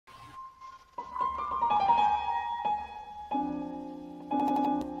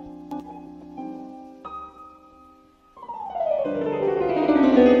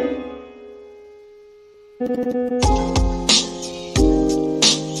I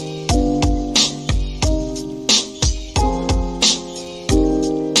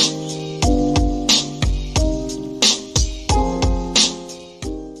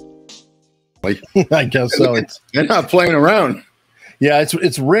guess so. They're not playing around. Yeah,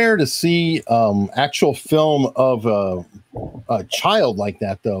 it's rare to see actual film of a child like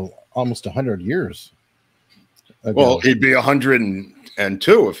that, though. Almost 100 years ago. Well, he'd be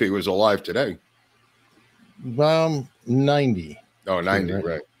 102 if he was alive today. 90. Oh, 90,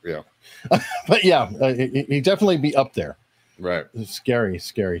 right? Yeah. But yeah, he'd definitely be up there. Right. Scary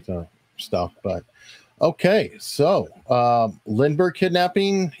stuff. But okay, so Lindbergh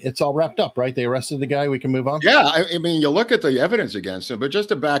kidnapping, it's all wrapped up, right? They arrested the guy. We can move on. Yeah, I mean, you look at the evidence against him, but just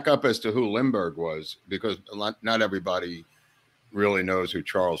to back up as to who Lindbergh was, because not everybody really knows who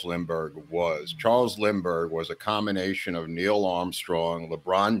Charles Lindbergh was. Charles Lindbergh was a combination of Neil Armstrong,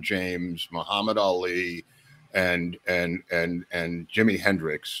 LeBron James, Muhammad Ali, and Jimi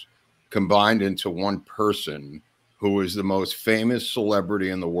Hendrix combined into one person who was the most famous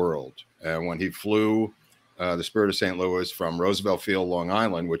celebrity in the world. And when he flew the Spirit of St. Louis from Roosevelt Field, Long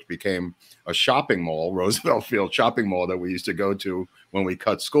Island, which became a shopping mall, Roosevelt Field shopping mall that we used to go to when we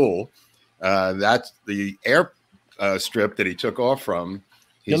cut school, that's the air strip that he took off from.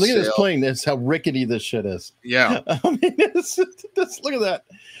 Yeah, look at this plane. This how rickety this shit is. Yeah. I mean, look at that.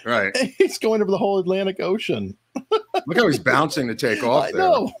 Right. He's going over the whole Atlantic Ocean. Look how he's bouncing to take off there. I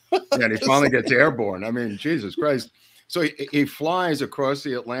know. And he finally gets airborne. I mean, Jesus Christ. So he flies across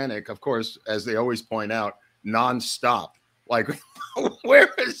the Atlantic, of course, as they always point out, nonstop. Like, where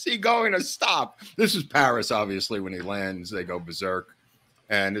is he going to stop? This is Paris, obviously. When he lands, they go berserk.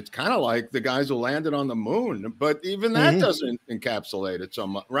 And it's kind of like the guys who landed on the moon, but even that doesn't encapsulate it so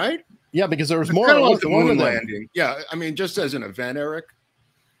much, right? Yeah, because there was more like the moon landing. Yeah, I mean, just as an event, Eric.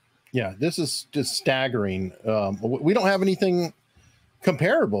 Yeah, this is just staggering. We don't have anything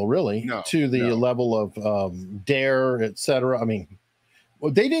comparable, really, to the level of Dare, etc. I mean,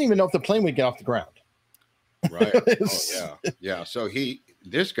 well, they didn't even know if the plane would get off the ground. Right. Yeah. So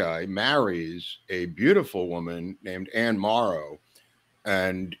this guy marries a beautiful woman named Anne Morrow.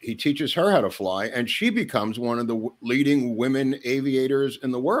 And he teaches her how to fly, and she becomes one of the leading women aviators in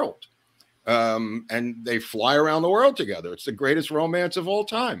the world. And they fly around the world together. It's the greatest romance of all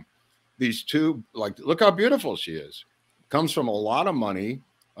time. These two, like, look how beautiful she is. Comes from a lot of money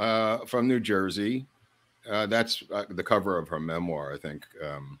from New Jersey. That's the cover of her memoir, I think.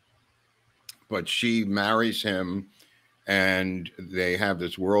 But she marries him, and they have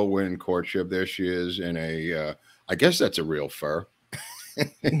this whirlwind courtship. There she is in a, I guess that's a real fur.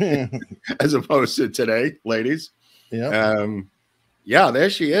 As opposed to today, ladies. Yeah, there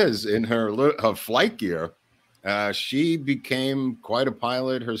she is in her flight gear. She became quite a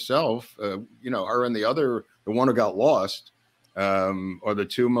pilot herself. Her and the one who got lost, are the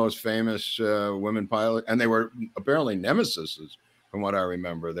two most famous women pilot, and they were apparently nemesises, from what I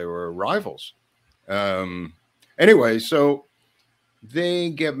remember. They were rivals. Anyway, so they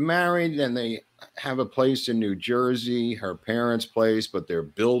get married, and they have a place in New Jersey, her parents' place, but they're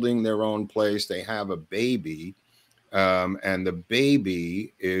building their own place. They have a baby, and the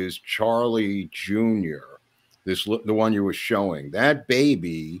baby is Charlie Jr., the one you were showing. That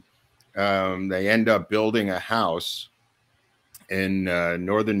baby, they end up building a house in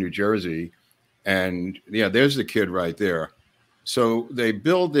northern New Jersey, and yeah, there's the kid right there. So they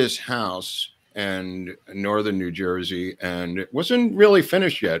build this house in northern New Jersey, and it wasn't really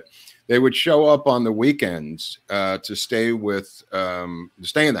finished yet. They would show up on the weekends to stay in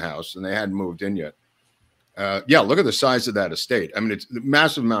the house, and they hadn't moved in yet. Yeah, look at the size of that estate. I mean, it's a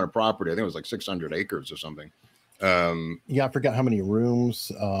massive amount of property. I think it was like 600 acres or something. Yeah, I forgot how many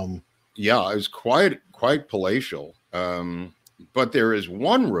rooms. Yeah, it was quite palatial. But there is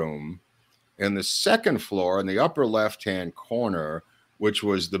one room in the second floor in the upper left-hand corner, which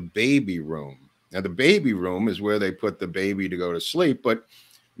was the baby room. Now, the baby room is where they put the baby to go to sleep, but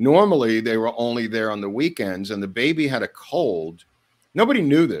normally they were only there on the weekends, and the baby had a cold. Nobody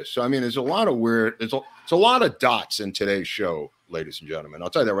knew this. So, I mean, there's a lot of weird, it's a lot of dots in today's show, ladies and gentlemen. I'll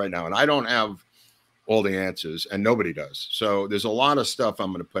tell you that right now. And I don't have all the answers, and nobody does. So there's a lot of stuff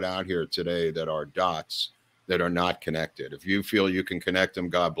I'm going to put out here today that are dots that are not connected. If you feel you can connect them,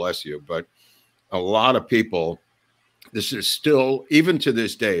 God bless you. But a lot of people, this is still, even to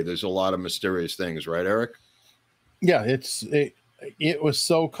this day, there's a lot of mysterious things, right, Eric? Yeah, it was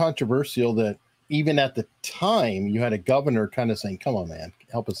so controversial that even at the time, you had a governor kind of saying, come on, man,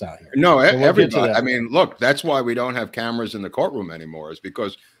 help us out here. No, everybody. I mean, look, that's why we don't have cameras in the courtroom anymore, is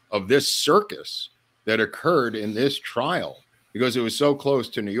because of this circus that occurred in this trial. because it was so close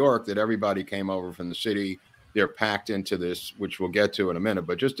to New York that everybody came over from the city. They're packed into this, which we'll get to in a minute.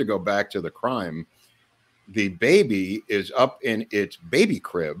 But just to go back to the crime, the baby is up in its baby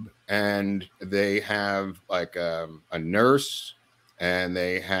crib, and they have like a nurse, and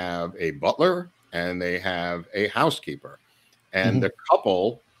they have a butler, and they have a housekeeper, and the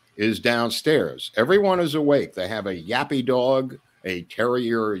couple is downstairs. Everyone is awake. They have a yappy dog, a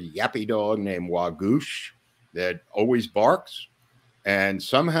terrier yappy dog named Wagoosh that always barks. And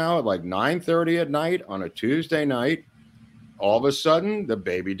somehow at like 9:30 at night on a Tuesday night, all of a sudden the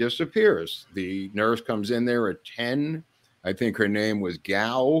baby disappears. The nurse comes in there at 10. I think her name was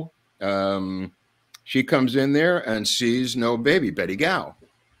Gao. She comes in there and sees no baby, Betty Gao.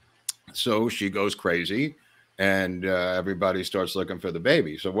 So she goes crazy, and everybody starts looking for the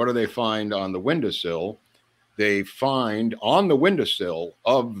baby. So what do they find on the windowsill? They find on the windowsill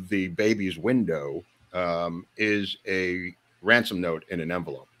of the baby's window is a ransom note in an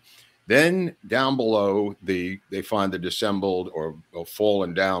envelope. Then down below, they find the disassembled or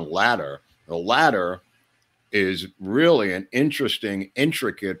fallen down ladder. The ladder is really an interesting,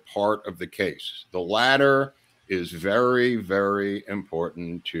 intricate part of the case. The ladder is very, very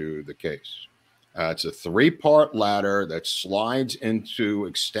important to the case. It's a 3-part ladder that slides into,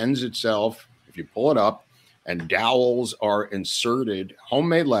 extends itself, if you pull it up, and dowels are inserted,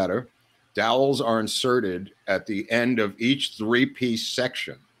 homemade ladder, dowels are inserted at the end of each 3-piece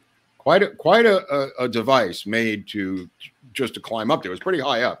section. Quite a device made to climb up there. It was pretty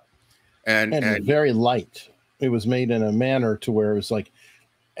high up. And very light. It was made in a manner to where it was like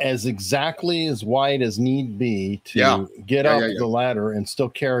as exactly as wide as need be to get up the ladder and still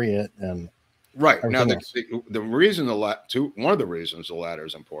carry it. And right now, the reason one of the reasons the ladder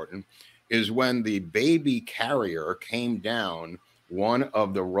is important is when the baby carrier came down, one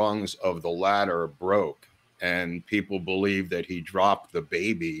of the rungs of the ladder broke, and people believe that he dropped the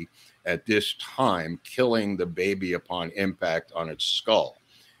baby at this time, killing the baby upon impact on its skull.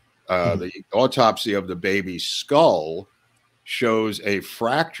 The autopsy of the baby's skull shows a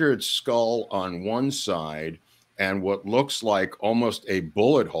fractured skull on one side and what looks like almost a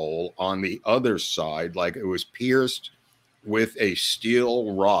bullet hole on the other side, like it was pierced with a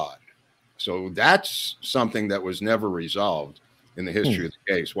steel rod. So that's something that was never resolved in the history of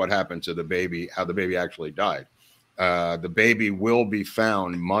the case. What happened to the baby, how the baby actually died. The baby will be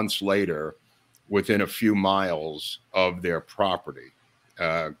found months later within a few miles of their property,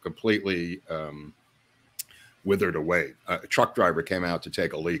 completely withered away. A truck driver came out to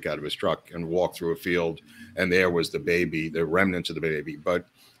take a leak out of his truck and walked through a field, and there was the baby, the remnants of the baby, but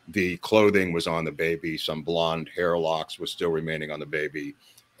the clothing was on the baby. Some blonde hair locks was still remaining on the baby,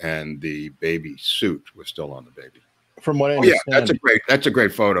 and the baby suit was still on the baby. From what I understand, that's a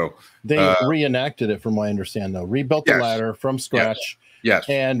great photo. They reenacted it, from what I understand, though. Rebuilt the ladder from scratch. Yes.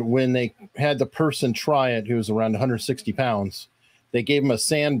 And when they had the person try it, who was around 160 pounds, they gave him a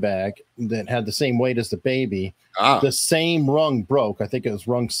sandbag that had the same weight as the baby. The same rung broke. I think it was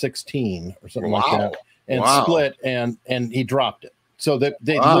rung 16 or something like that, and split, and he dropped it. So they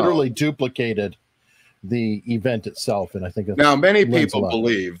literally duplicated the event itself. And I think now many people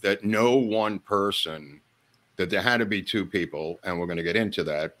believe that no one person, that there had to be 2 people, and we're going to get into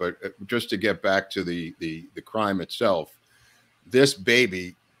that. But just to get back to the crime itself, this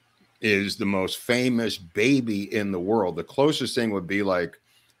baby is the most famous baby in the world. The closest thing would be like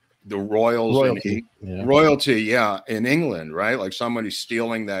the royalty in England, right? Like somebody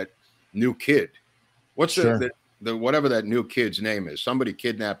stealing that new kid. What's the whatever that new kid's name is? Somebody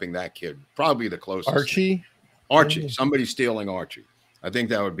kidnapping that kid. Probably the closest. Archie. Somebody stealing Archie. I think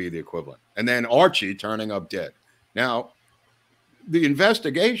that would be the equivalent. And then Archie turning up dead. Now, the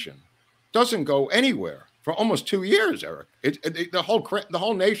investigation doesn't go anywhere for almost 2 years, Eric. The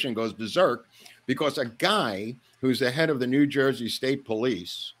whole nation goes berserk because a guy who's the head of the New Jersey State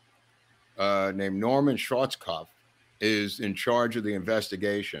Police, named Norman Schwarzkopf, is in charge of the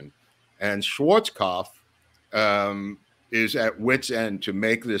investigation. And Schwarzkopf is at wit's end to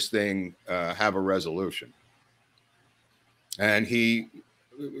make this thing have a resolution. And he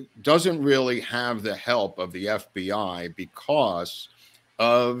doesn't really have the help of the FBI because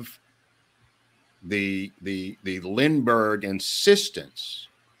of the Lindbergh insistence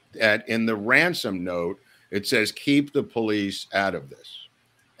that in the ransom note, it says, keep the police out of this.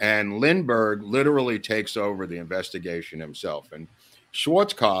 And Lindbergh literally takes over the investigation himself. And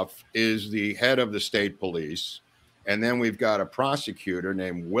Schwarzkopf is the head of the state police. And then we've got a prosecutor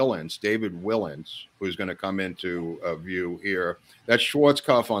named Willens, David Willens, who's going to come into view here. That's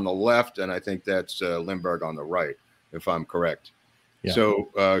Schwarzkopf on the left, and I think that's Lindbergh on the right, if I'm correct. Yeah. So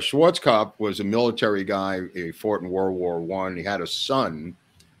Schwarzkopf was a military guy. He fought in World War I. He had a son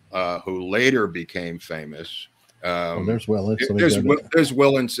who later became famous. There's Willens. There's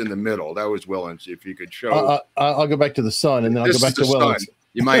Willens in the middle. That was Willens. If you could show, I'll go back to the son, and then I'll go back to Willens.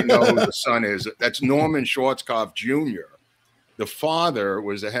 You might know who the son is. That's Norman Schwarzkopf Jr. The father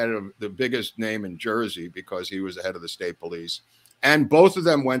was the head of the biggest name in Jersey because he was the head of the state police, and both of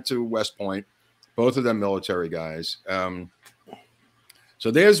them went to West Point. Both of them military guys. So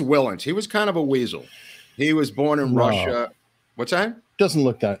there's Willens. He was kind of a weasel. He was born in Russia. What's that? Doesn't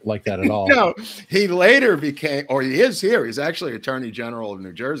look like that at all. No, he later became, or he is here. He's actually Attorney General of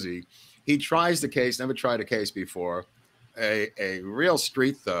New Jersey. He tries the case, never tried a case before, a real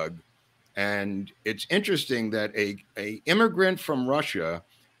street thug. And it's interesting that a immigrant from Russia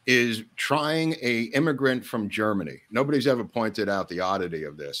is trying a immigrant from Germany. Nobody's ever pointed out the oddity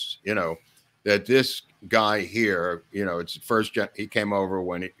of this, that this guy here, it's first, he came over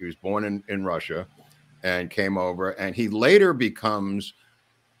when he was born in Russia and came over, and he later becomes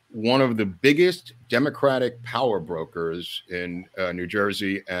one of the biggest Democratic power brokers in New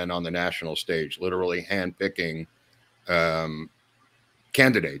Jersey and on the national stage, literally handpicking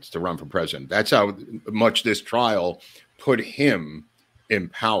candidates to run for president. That's how much this trial put him in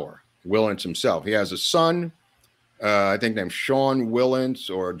power. Willens himself. He has a son, I think named Sean Willens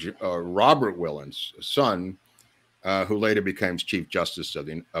or Robert Willens, a son, who later becomes Chief Justice of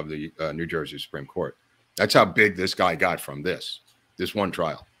the New Jersey Supreme Court. That's how big this guy got from this one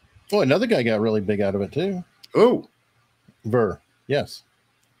trial. Oh, another guy got really big out of it too. Who? Burr. Yes.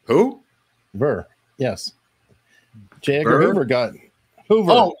 Who? Burr. Yes. J. Edgar Hoover got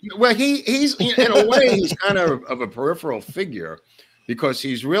Hoover. Oh, well, he's in a way he's kind of a peripheral figure because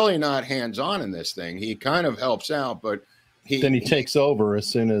he's really not hands-on in this thing. He kind of helps out, but he takes over as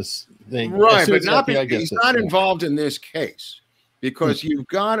soon as they but he's not involved in this case because you've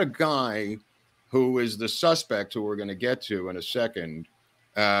got a guy who is the suspect, who we're going to get to in a second,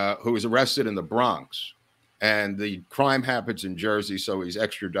 who was arrested in the Bronx. And the crime happens in Jersey, so he's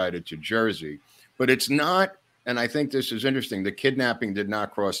extradited to Jersey. But it's not, and I think this is interesting, the kidnapping did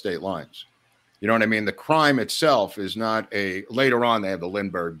not cross state lines. You know what I mean? The crime itself is not later on they have the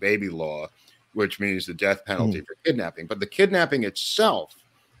Lindbergh baby law, which means the death penalty for kidnapping. But the kidnapping itself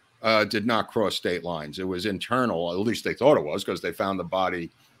did not cross state lines. It was internal, at least they thought it was, because they found the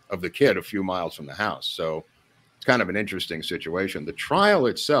body of the kid a few miles from the house. So it's kind of an interesting situation. The trial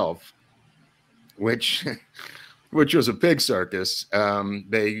itself, which was a pig circus,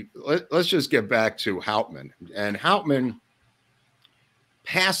 let's just get back to Hauptmann. And Hauptmann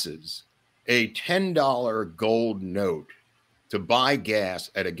passes a $10 gold note to buy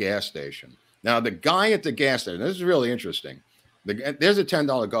gas at a gas station. Now, the guy at the gas station, this is really interesting. There's a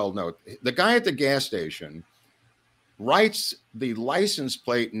 $10 gold note. The guy at the gas station writes the license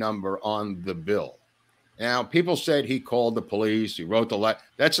plate number on the bill. Now, people said he called the police. He wrote the letter.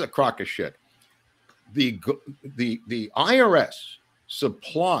 That's a crock of shit. The IRS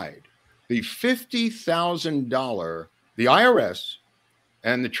supplied the $50,000. The IRS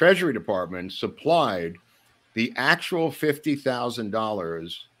and the Treasury Department supplied the actual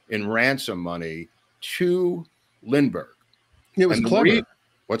 $50,000 in ransom money to Lindbergh. It was clever.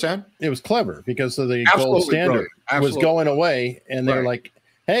 What's that? It was clever because of the gold standard was going away, and they're like,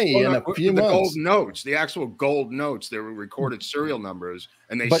 "Hey, in a few months." The gold notes, the actual gold notes, they were recorded serial numbers,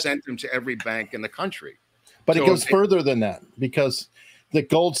 and they sent them to every bank in the country. But it goes further than that because the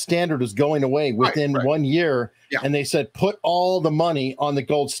gold standard is going away within 1 year, and they said put all the money on the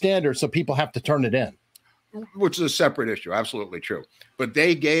gold standard, so people have to turn it in. Which is a separate issue, absolutely true. But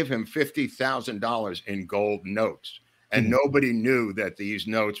they gave him $50,000 in gold notes. And nobody knew that these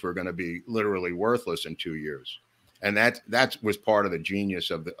notes were going to be literally worthless in 2 years. And that was part of the genius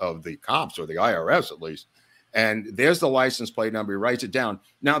of the cops, or the IRS at least. And there's the license plate number. He writes it down.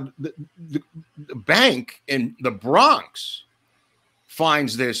 Now, the bank in the Bronx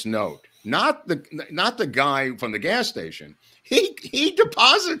finds this note, not the guy from the gas station. He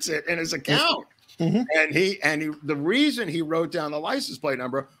deposits it in his account. And the reason he wrote down the license plate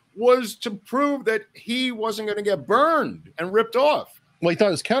number was to prove that he wasn't going to get burned and ripped off. Well, he thought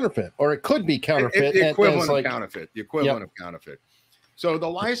it was counterfeit, or it could be counterfeit. The equivalent of counterfeit. The equivalent of counterfeit. So the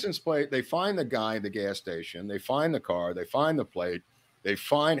license plate, they find the guy at the gas station, they find the car, they find the plate, they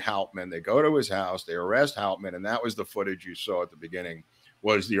find Hauptmann, they go to his house, they arrest Hauptmann, and that was the footage you saw at the beginning,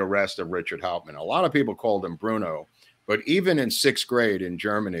 was the arrest of Richard Hauptmann. A lot of people called him Bruno, but even in 6th grade in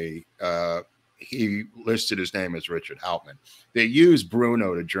Germany, he listed his name as Richard Hauptmann. They used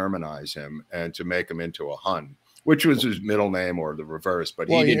Bruno to Germanize him and to make him into a Hun, which was his middle name or the reverse. But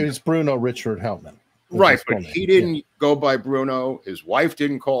it was Bruno Richard Hauptmann. Right, but he didn't go by Bruno. His wife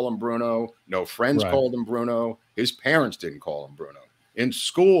didn't call him Bruno. No friends called him Bruno. His parents didn't call him Bruno. In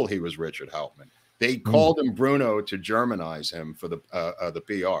school, he was Richard Hauptmann. They called him Bruno to Germanize him for the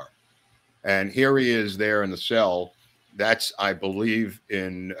PR. And here he is there in the cell. That's, I believe,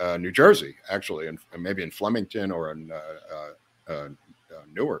 in New Jersey, actually, and maybe in Flemington or in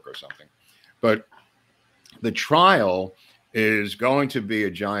Newark or something. But the trial is going to be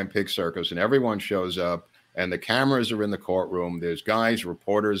a giant pig circus, and everyone shows up, and the cameras are in the courtroom. There's guys,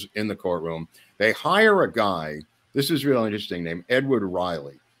 reporters in the courtroom. They hire a guy. This is really interesting, named Edward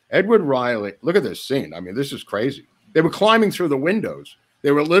Riley. Edward Riley, look at this scene. I mean, this is crazy. They were climbing through the windows.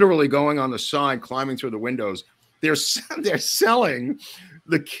 They were literally going on the side, climbing through the windows. They're selling,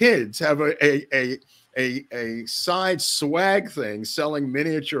 the kids have a side swag thing selling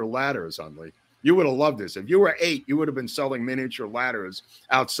miniature ladders, Hunley. You would have loved this. If you were 8, you would have been selling miniature ladders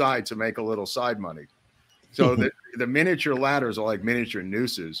outside to make a little side money. So the miniature ladders are like miniature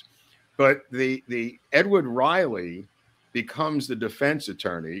nooses. But the Edward Riley becomes the defense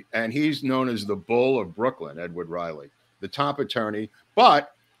attorney, and he's known as the Bull of Brooklyn, Edward Riley, the top attorney,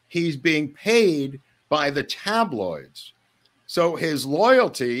 but he's being paid by the tabloids. So his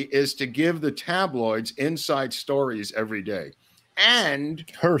loyalty is to give the tabloids inside stories every day. And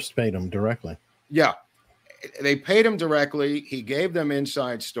Hearst paid him directly. Yeah, they paid him directly. He gave them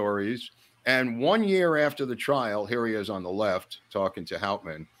inside stories. And 1 year after the trial, here he is on the left talking to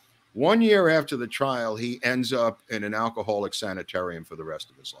Hauptmann. 1 year after the trial, he ends up in an alcoholic sanitarium for the rest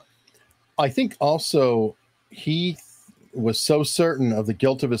of his life. I think also he was so certain of the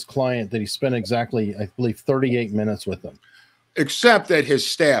guilt of his client that he spent exactly, I believe, 38 minutes with them. Except that his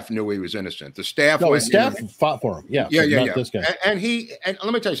staff knew he was innocent. The staff, his staff fought for him. Yeah. This guy. And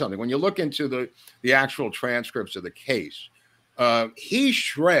let me tell you something. When you look into the actual transcripts of the case, he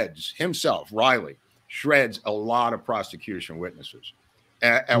shreds himself. Riley shreds a lot of prosecution witnesses.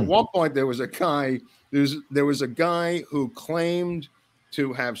 At one point, there was a guy. There was a guy who claimed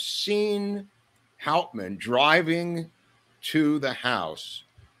to have seen Hauptmann driving to the house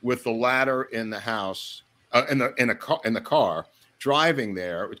with the ladder in the house, in the car, driving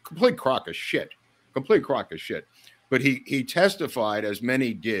there. Complete crock of shit. But he testified, as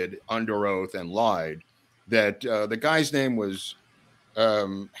many did under oath and lied, that the guy's name was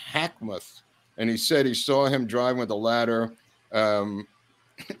Hackmuth, and he said he saw him driving with the ladder.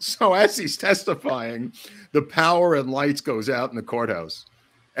 So as he's testifying, the power and lights goes out in the courthouse.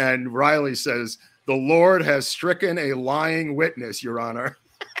 And Riley says, "The Lord has stricken a lying witness, Your Honor."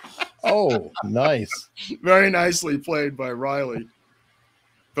 Oh, nice. Very nicely played by Riley.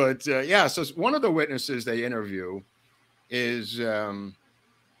 But yeah, so one of the witnesses they interview is in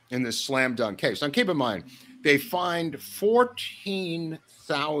this slam dunk case. Now, keep in mind, they find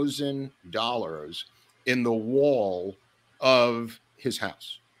 $14,000 in the wall of his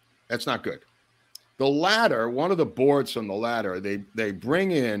house. That's not good. The ladder, one of the boards from the ladder, they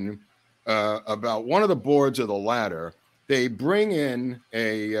bring in about one of the boards of the ladder. They bring in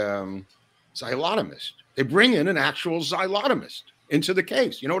a xylotomist. They bring in an actual xylotomist into the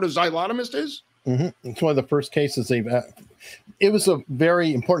case. You know what a xylotomist is? It's one of the first cases they've. It was a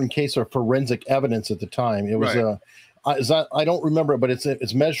very important case of forensic evidence at the time. It was I don't remember it, but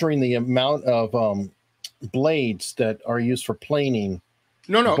it's measuring the amount of blades that are used for planing.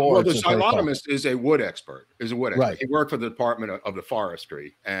 No. Well, the xylotomist is a wood expert. Right. He worked for the Department of the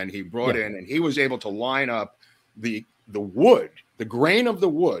Forestry, and he brought in, and he was able to line up the wood, the grain of the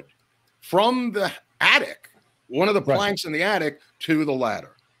wood, from the attic, one of the planks in the attic, to the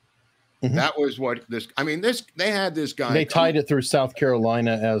ladder. That was what this. I mean, they had this guy. They tied it through South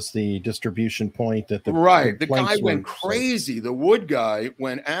Carolina as the distribution point. That the the guy went crazy. The wood guy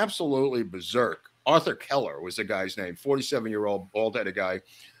went absolutely berserk. Arthur Keller was the guy's name, 47-year-old bald-headed guy,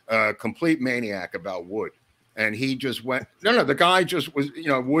 complete maniac about wood. And he just went, the guy just was,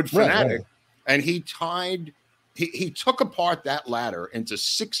 wood fanatic. And he took apart that ladder into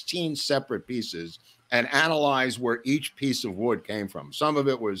 16 separate pieces and analyzed where each piece of wood came from. Some of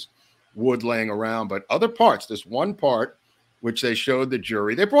it was wood laying around, but other parts, this one part, which they showed the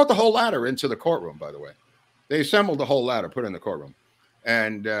jury, they brought the whole ladder into the courtroom, by the way. They assembled the whole ladder, put it in the courtroom.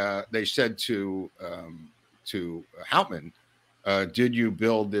 And they said to Hauptmann, "Did you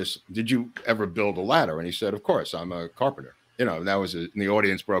build this? Did you ever build a ladder?" And he said, "Of course, I'm a carpenter." And that was and the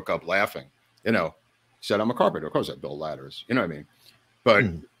audience broke up laughing. He said, "I'm a carpenter. Of course, I build ladders." You know what I mean? But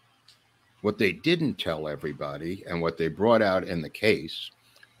what they didn't tell everybody, and what they brought out in the case,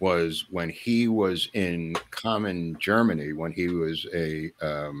 was when he was in Common, Germany, when he was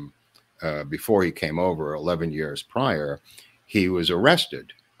before he came over 11 years prior. He was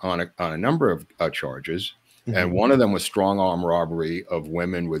arrested on a number of charges. And one of them was strong arm robbery of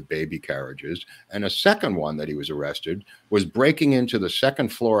women with baby carriages. And a second one that he was arrested was breaking into the second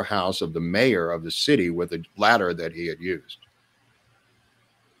floor house of the mayor of the city with a ladder that he had used.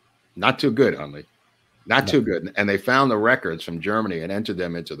 Not too good, Hunley. Not too good. And they found the records from Germany and entered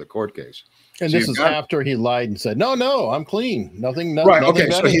them into the court case. And so this is after he lied and said, no, I'm clean. Nothing. Right. Nothing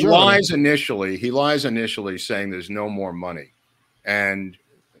Okay. So he Germany. lies initially. He lies initially saying there's no more money. And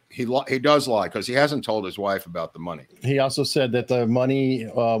he does lie because he hasn't told his wife about the money. He also said that the money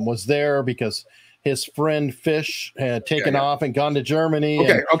was there because his friend Fish had taken off and gone to Germany.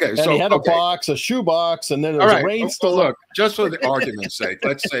 And so he had a shoe box, and then there was a rainstorm. Look, just for the argument's sake,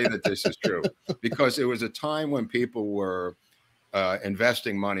 let's say that this is true, because it was a time when people were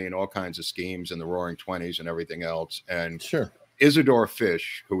investing money in all kinds of schemes in the Roaring '20s and everything else. And Isidore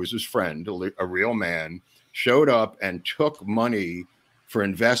Fish, who was his friend, a real man, showed up and took money for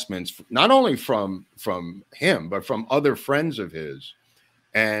investments, not only from him, but from other friends of his.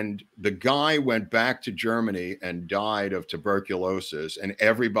 And the guy went back to Germany and died of tuberculosis, and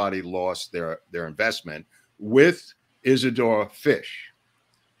everybody lost their investment with Isidore Fish.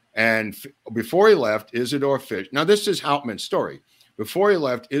 And before he left, Isidore Fish, now this is Hauptmann's story. Before he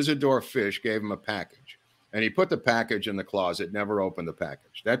left, Isidore Fish gave him a package, and he put the package in the closet, never opened the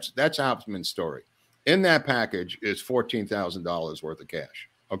package. That's Hauptmann's story. In that package is $14,000 worth of cash.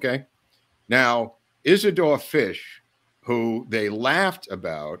 Okay. Now, Isidore Fish, who they laughed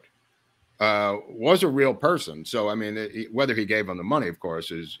about, was a real person. So, I mean, whether he gave him the money, of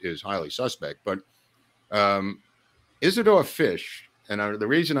course, is highly suspect. But Isidore Fish, and the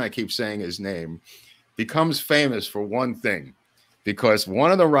reason I keep saying his name, becomes famous for one thing, because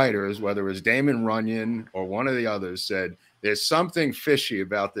one of the writers, whether it was Damon Runyon or one of the others, said, there's something fishy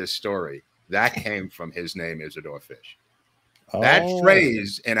about this story. That came from his name, Isidore Fish. That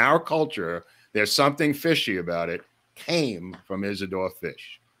phrase in our culture, there's something fishy about it, came from Isidore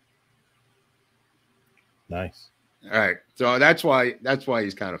Fish. Nice. All right. So that's why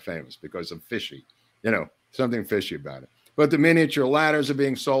he's kind of famous, because of fishy, something fishy about it. But the miniature ladders are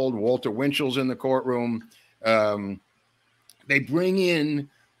being sold. Walter Winchell's in the courtroom. They bring in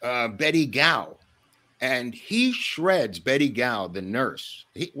Betty Gow. And he shreds Betty Gow, the nurse.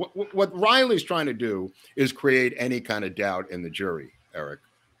 What Riley's trying to do is create any kind of doubt in the jury, Eric.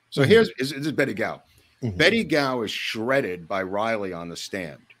 So this is Betty Gow. Betty Gow is shredded by Riley on the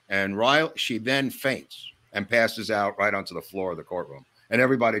stand. And she then faints and passes out right onto the floor of the courtroom. And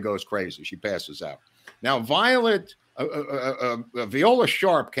everybody goes crazy. She passes out. Now, Viola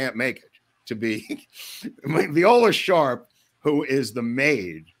Sharp can't make it to be Viola Sharp, who is the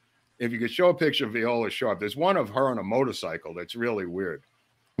maid. If you could show a picture of Viola Sharp, there's one of her on a motorcycle that's really weird.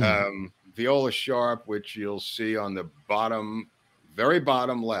 Viola Sharp, which you'll see on the bottom, very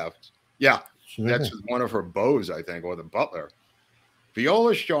bottom left. Yeah, that's one of her beaux, I think, or the butler.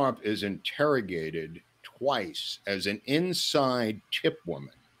 Viola Sharp is interrogated twice as an inside tip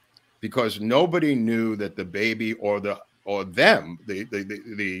woman because nobody knew that the baby or the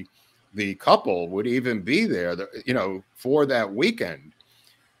couple would even be there, for that weekend.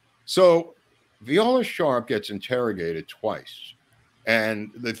 So Viola Sharp gets interrogated twice,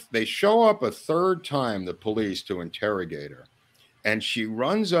 and they show up a third time, the police, to interrogate her. And she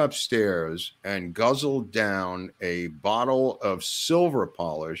runs upstairs and guzzled down a bottle of silver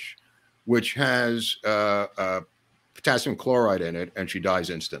polish, which has potassium chloride in it, and she dies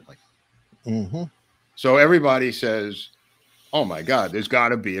instantly. So everybody says, oh, my God, there's got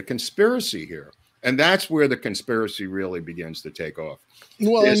to be a conspiracy here. And that's where the conspiracy really begins to take off.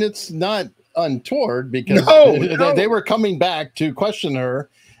 Well, and it's not untoward because they were coming back to question her.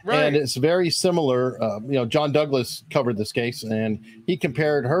 Right. And it's very similar. John Douglas covered this case, and he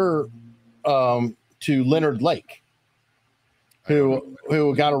compared her to Leonard Lake,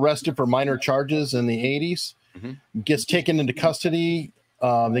 who got arrested for minor charges in the 80s, gets taken into custody.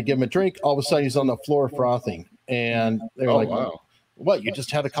 They give him a drink. All of a sudden, he's on the floor frothing. And they're wow. What? You just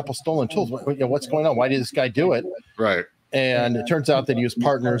had a couple stolen tools. What's going on? Why did this guy do it? Right. And it turns out that he was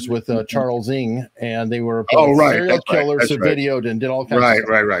partners with Charles Ng, and they were serial killers who videoed and did all kinds of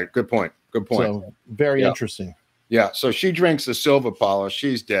stuff. Right. Good point. So very interesting. Yeah. So she drinks the silver polish.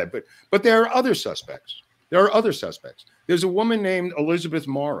 She's dead. But there are other suspects. There's a woman named Elizabeth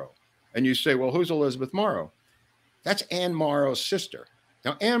Morrow. And you say, well, who's Elizabeth Morrow? That's Anne Morrow's sister.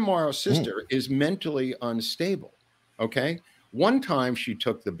 Now, Anne Morrow's sister is mentally unstable. Okay. One time she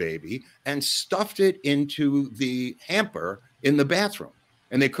took the baby and stuffed it into the hamper in the bathroom,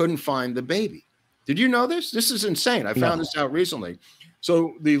 and they couldn't find the baby. Did you know this? This is insane. I found this out recently.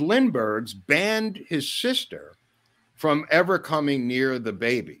 So the Lindberghs banned his sister from ever coming near the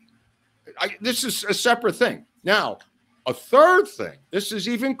baby. This is a separate thing. Now, a third thing, this is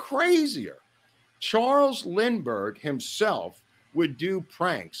even crazier. Charles Lindbergh himself would do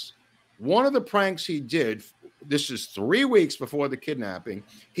pranks. One of the pranks he did, this is 3 weeks before the kidnapping,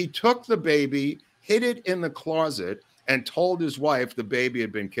 he took the baby, hid it in the closet, and told his wife the baby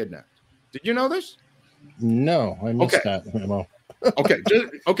had been kidnapped. Did you know this? No, I missed that.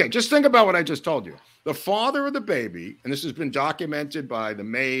 Just think about what I just told you. The father of the baby, and this has been documented by the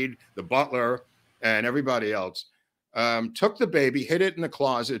maid, the butler, and everybody else, took the baby, hid it in the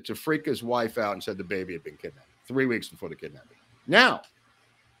closet to freak his wife out, and said the baby had been kidnapped 3 weeks before the kidnapping. Now,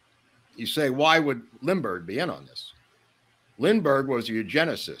 you say, why would Lindbergh be in on this? Lindbergh was a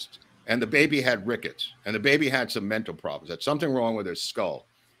eugenicist, and the baby had rickets, and the baby had some mental problems, had something wrong with his skull.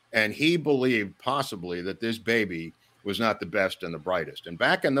 And he believed possibly that this baby was not the best and the brightest. And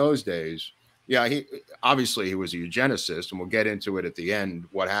back in those days, yeah, he was a eugenicist, and we'll get into it at the end,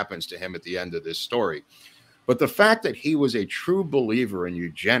 what happens to him at the end of this story. But the fact that he was a true believer in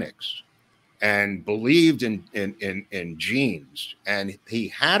eugenics and believed in genes, and he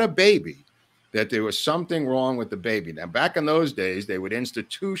had a baby, that there was something wrong with the baby. Now, back in those days, they would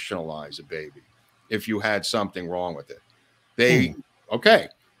institutionalize a baby if you had something wrong with it.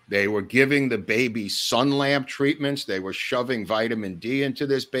 They were giving the baby sun lamp treatments. They were shoving vitamin D into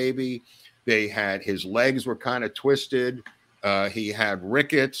this baby. His legs were kind of twisted. He had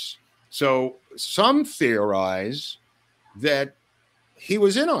rickets. So some theorize that he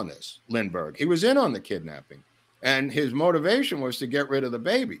was in on this, Lindbergh. He was in on the kidnapping. And his motivation was to get rid of the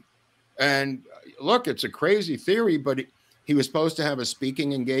baby. And look, it's a crazy theory, but he was supposed to have a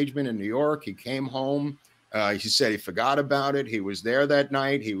speaking engagement in New York. He came home. He said he forgot about it. He was there that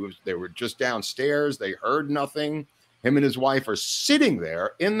night. They were just downstairs. They heard nothing. Him and his wife are sitting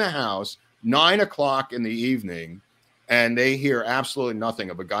there in the house, 9 o'clock in the evening, and they hear absolutely nothing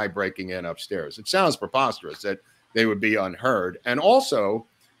of a guy breaking in upstairs. It sounds preposterous that they would be unheard. And also,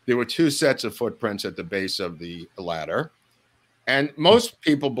 there were 2 sets of footprints at the base of the ladder. And most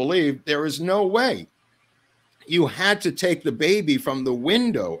people believe there is no way. You had to take the baby from the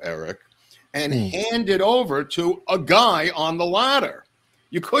window, Eric, and hand it over to a guy on the ladder.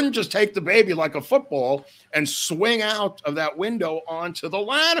 You couldn't just take the baby like a football and swing out of that window onto the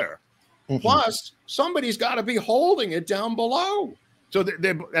ladder. Plus, somebody's got to be holding it down below. So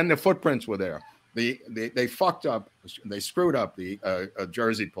and the footprints were there. They fucked up. They screwed up the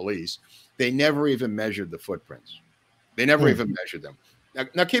Jersey police. They never even measured the footprints. They never even measured them.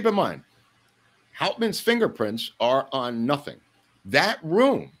 Now, keep in mind, Hauptmann's fingerprints are on nothing. That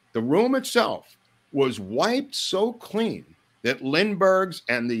room, the room itself, was wiped so clean that Lindbergh's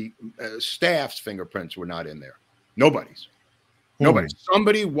and the staff's fingerprints were not in there. Nobody's.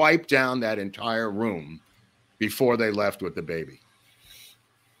 Somebody wiped down that entire room before they left with the baby.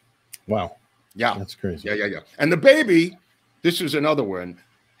 Wow. Yeah. That's crazy. Yeah. And the baby, this is another one,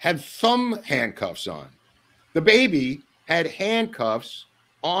 had thumb handcuffs on. The baby had handcuffs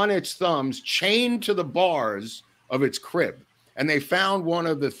on its thumbs chained to the bars of its crib. And they found one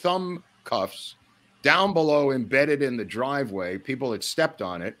of the thumb cuffs down below, embedded in the driveway. People had stepped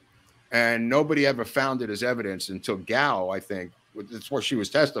on it, and nobody ever found it as evidence until Gao, I think, that's what she was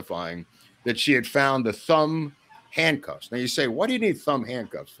testifying, that she had found the thumb handcuffs. Now you say, what do you need thumb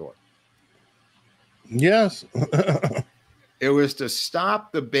handcuffs for? Yes. It was to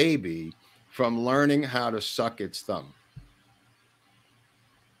stop the baby from learning how to suck its thumb.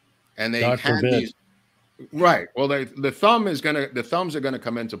 And they had these. Right. Well, the thumbs are gonna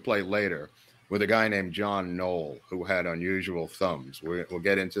come into play later with a guy named John Knoll who had unusual thumbs. We'll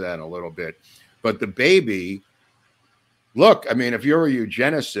get into that in a little bit. But the baby, look, I mean, if you're a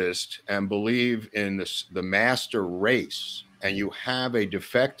eugenicist and believe in the master race, and you have a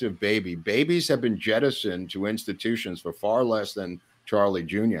defective baby, babies have been jettisoned to institutions for far less than Charlie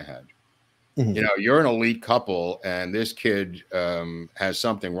Jr. had. You know, you're an elite couple, and this kid has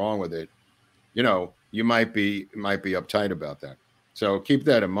something wrong with it. You know, you might be uptight about that. So keep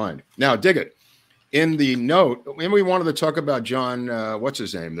that in mind. Now, dig it. In the note, and we wanted to talk about John, what's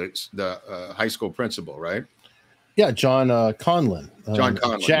his name? The high school principal, right? Yeah, John Conlon. John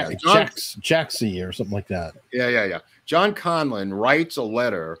Conlon. Jaxie or something like that. Yeah. John Conlon writes a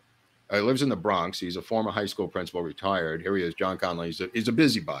letter. He lives in the Bronx. He's a former high school principal, retired. Here he is, John Conlon. He's a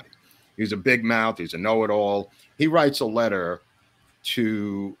busybody. He's a big mouth. He's a know-it-all. He writes a letter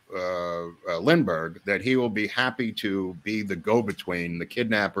to Lindbergh that he will be happy to be the go-between the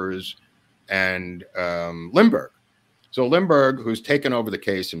kidnappers and Lindbergh. So Lindbergh, who's taken over the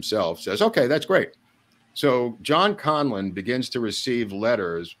case himself, says, okay, that's great. So John Conlon begins to receive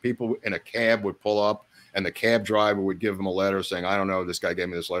letters. People in a cab would pull up and the cab driver would give him a letter saying, I don't know, this guy gave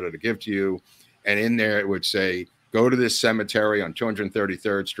me this letter to give to you. And in there it would say, go to this cemetery on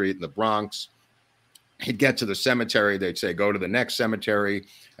 233rd Street in the Bronx. He'd get to the cemetery. They'd say, go to the next cemetery.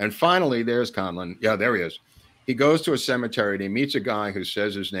 And finally, there's Conlon. Yeah, there he is. He goes to a cemetery and he meets a guy who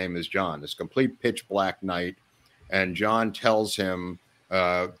says his name is John. It's complete pitch black night. And John tells him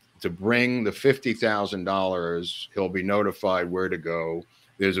to bring the $50,000. He'll be notified where to go.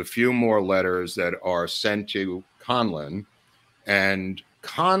 There's a few more letters that are sent to Conlon. And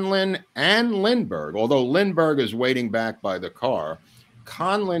Conlon and Lindbergh, although Lindbergh is waiting back by the car,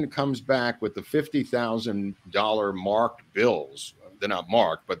 Conlon comes back with the $50,000 marked bills. They're not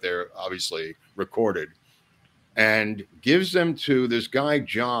marked, but they're obviously recorded, and gives them to this guy,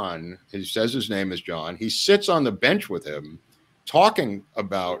 John. He says his name is John. He sits on the bench with him talking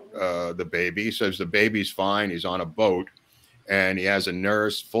about the baby. He says the baby's fine. He's on a boat and he has a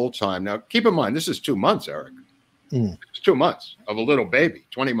nurse full time. Now, keep in mind, this is 2 months, Eric. It's 2 months of a little baby,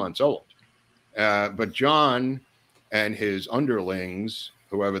 20 months old. But John and his underlings,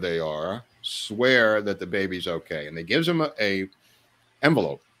 whoever they are, swear that the baby's okay. And they gives him a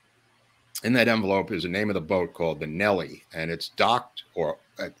envelope. In that envelope is the name of the boat called the Nellie. And it's docked or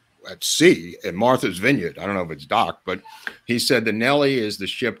at sea at Martha's Vineyard. I don't know if it's docked, but he said the Nellie is the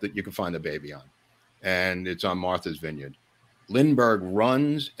ship that you can find the baby on. And it's on Martha's Vineyard. Lindbergh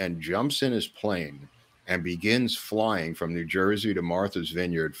runs and jumps in his plane and begins flying from New Jersey to Martha's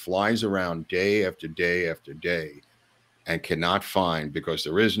Vineyard, flies around day after day after day, and cannot find, because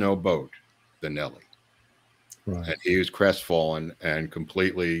there is no boat, the Nellie. Right. And he was crestfallen and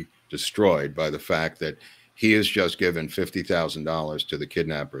completely destroyed by the fact that he has just given $50,000 to the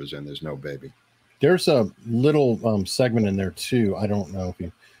kidnappers and there's no baby. There's a little segment in there too. I don't know if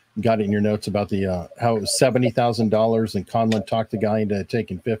you got it in your notes about the how it was $70,000 and Conlon talked the guy into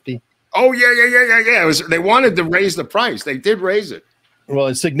taking 50. Oh yeah. It was, they wanted to raise the price. They did raise it. Well,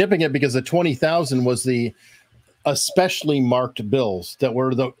 it's significant because the 20,000 was the especially marked bills that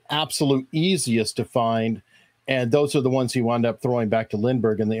were the absolute easiest to find, and those are the ones he wound up throwing back to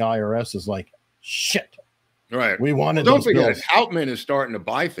Lindbergh, and the IRS is like, shit. Right. We wanted Don't those forget, bills. Hauptmann is starting to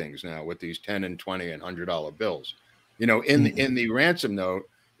buy things now with these $10 and $20 and $100 bills. You know, in the ransom note,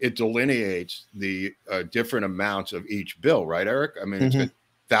 it delineates the different amounts of each bill, right, Eric? I mean, it's got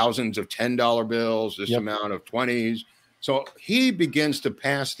thousands of $10 bills, this amount of 20s. So he begins to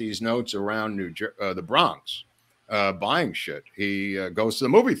pass these notes around the Bronx, buying shit. He goes to the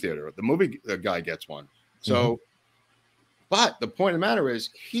movie theater. The movie guy gets one. So, but the point of the matter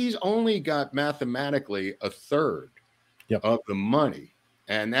is, he's only got mathematically a third of the money,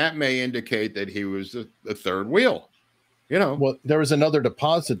 and that may indicate that he was the third wheel. You know, well, there was another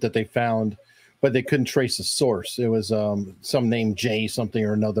deposit that they found, but they couldn't trace the source. It was some name J something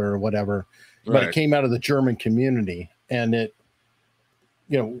or another or whatever, but it came out of the German community, and it,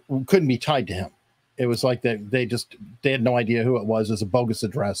 you know, couldn't be tied to him. It was like that they had no idea who it was. It was a bogus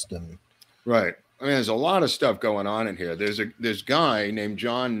address. And right. I mean, there's a lot of stuff going on in here. There's this guy named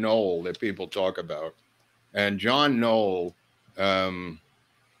John Knoll that people talk about, and John Knoll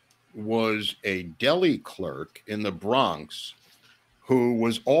was a deli clerk in the Bronx who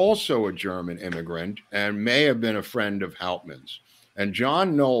was also a German immigrant and may have been a friend of Hauptmann's. And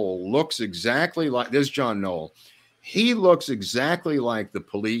John Knoll looks exactly like this. John Knoll, he looks exactly like the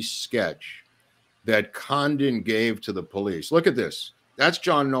police sketch that Condon gave to the police. Look at this. That's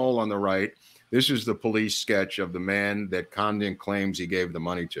John Knoll on the right. This is the police sketch of the man that Condon claims he gave the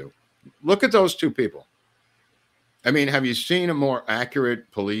money to. Look at those two people. I mean, have you seen a more accurate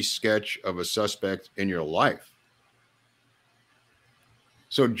police sketch of a suspect in your life?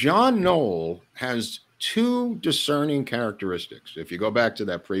 So John Knoll has two discerning characteristics. If you go back to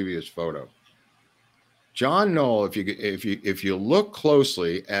that previous photo, John Knoll, if you look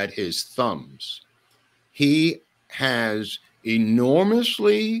closely at his thumbs, he has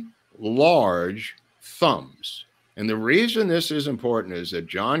enormously large thumbs. And the reason this is important is that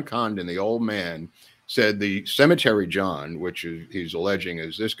John Condon, the old man, said the cemetery John, which he's alleging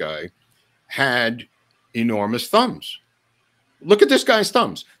is this guy, had enormous thumbs. Look at this guy's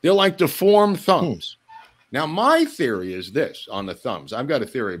thumbs. They're like deformed thumbs. Now, my theory is this on the thumbs. I've got a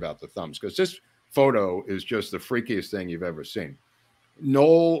theory about the thumbs because this photo is just the freakiest thing you've ever seen.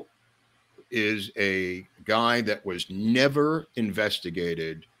 Knoll is a guy that was never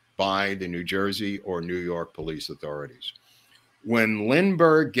investigated by the New Jersey or New York police authorities. When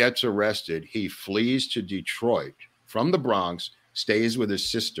Lindbergh gets arrested, he flees to Detroit from the Bronx, stays with his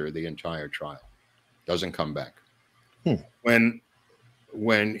sister the entire trial, doesn't come back. When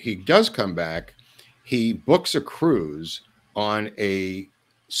he does come back, he books a cruise on a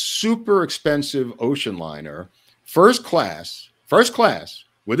super expensive ocean liner, first class,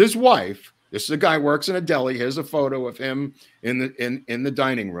 with his wife. This is a guy who works in a deli. Here's a photo of him in the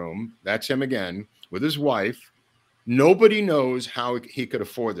dining room. That's him again with his wife. Nobody knows how he could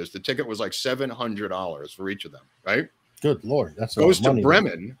afford this. The ticket was like $700 for each of them, right? Good Lord. That's goes to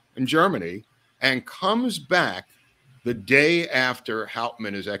Bremen in Germany and comes back the day after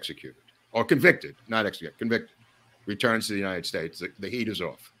Hauptmann is executed or convicted, not executed, convicted, returns to the United States. The heat is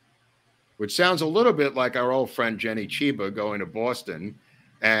off, which sounds a little bit like our old friend Jenny Chiba going to Boston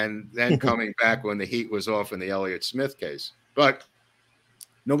and then coming back when the heat was off in the Elliott Smith case. But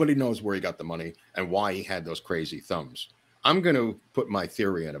nobody knows where he got the money and why he had those crazy thumbs. I'm going to put my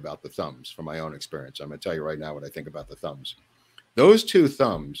theory in about the thumbs from my own experience. I'm going to tell you right now what I think about the thumbs. Those two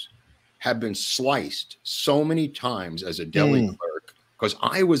thumbs have been sliced so many times as a deli clerk, because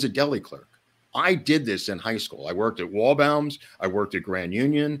I was a deli clerk. I did this in high school. I worked at Wallbaum's, I worked at Grand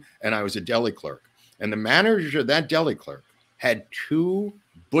Union, and I was a deli clerk. And the manager of that deli clerk had two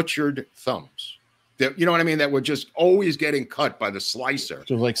butchered thumbs. That, you know what I mean? That were just always getting cut by the slicer.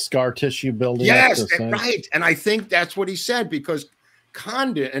 So like scar tissue building. Yes, right. And I think that's what he said, because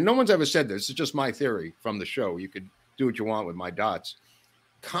Condon, and no one's ever said this, it's just my theory from the show. You could do what you want with my dots.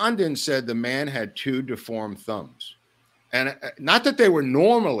 Condon said the man had two deformed thumbs. And not that they were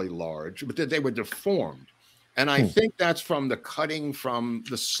normally large, but that they were deformed. And I think that's from the cutting, from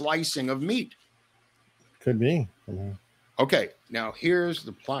the slicing of meat. Could be. Okay, now here's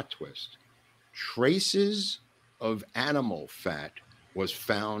the plot twist. Traces of animal fat was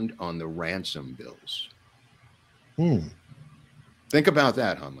found on the ransom bills. Think about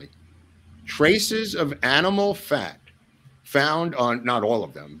that, Hunley. Traces of animal fat found on, not all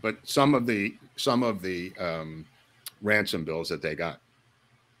of them, but some of the ransom bills that they got.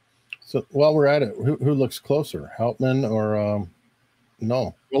 So while we're at it, who looks closer, Hauptmann or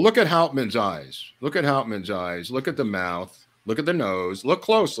no? Well, look at Hauptmann's eyes. Look at Hauptmann's eyes. Look at the mouth. Look at the nose. Look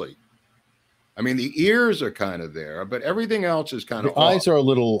closely. I mean, the ears are kind of there, but everything else is kind of off. Eyes are a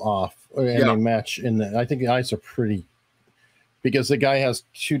little off, and they match in the. I think the eyes are pretty, because the guy has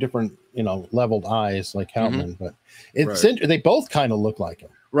two different, leveled eyes like Hauptmann, but it's they both kind of look like him.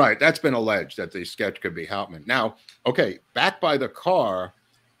 Right. That's been alleged that the sketch could be Hauptmann. Now, okay, back by the car,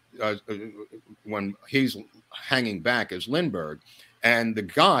 when he's hanging back is Lindbergh, and the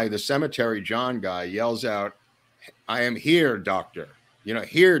guy, the Cemetery John guy, yells out, "I am here, doctor."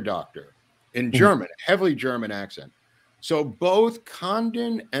 Here, doctor. In German, heavily German accent. So both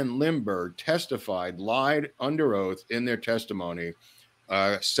Condon and Lindbergh testified, lied under oath in their testimony,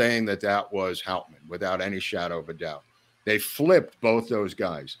 saying that was Hauptmann without any shadow of a doubt. They flipped both those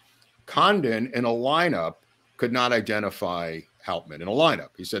guys. Condon, in a lineup, could not identify Hauptmann in a lineup.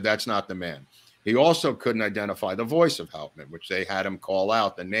 He said, that's not the man. He also couldn't identify the voice of Hauptmann, which they had him call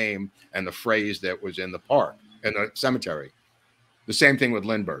out the name and the phrase that was in the park, in the cemetery. The same thing with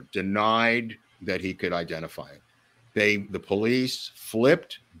Lindbergh, denied that he could identify it. The police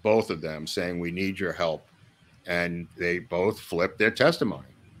flipped both of them, saying, we need your help. And they both flipped their testimony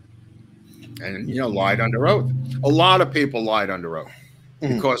and, lied under oath. A lot of people lied under oath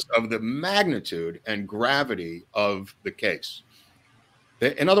because of the magnitude and gravity of the case.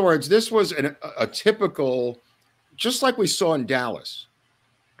 In other words, this was a typical, just like we saw in Dallas.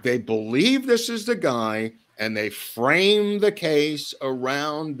 They believe this is the guy, and they frame the case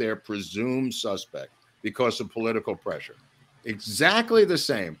around their presumed suspect because of political pressure. Exactly the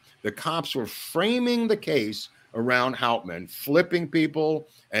same. The cops were framing the case around Hauptmann, flipping people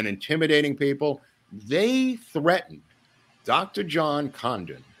and intimidating people. They threatened Dr. John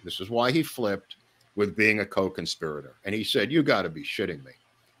Condon, this is why he flipped, with being a co-conspirator. And he said, you got to be shitting me.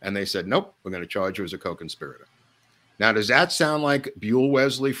 And they said, nope, we're going to charge you as a co-conspirator. Now, does that sound like Buell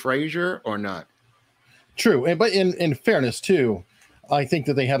Wesley Frazier or not? True. But in fairness, too, I think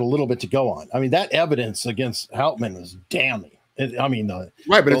that they had a little bit to go on. I mean, that evidence against Hauptmann was damning. But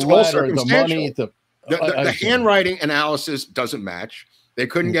it's all circumstantial. The handwriting analysis doesn't match. They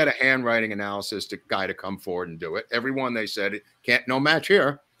couldn't get a handwriting analysis guy to come forward and do it. Everyone, they said, no match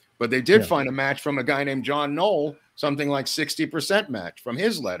here. But they did find a match from a guy named John Knoll, something like 60% match from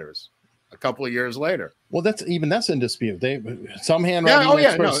his letters a couple of years later. Well, that's in dispute. Some handwriting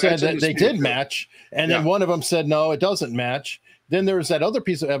experts said that they did match, and then one of them said, no, it doesn't match. Then there was that other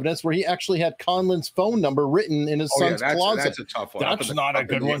piece of evidence where he actually had Conlon's phone number written in his son's closet. That's a tough one. That's not a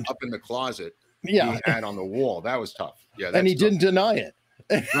good one. Up in the closet. He had on the wall. That was tough. Yeah, and he didn't deny it.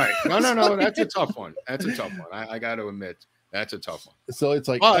 Right. No. That's a tough one. That's a tough one. I got to admit, that's a tough one. So it's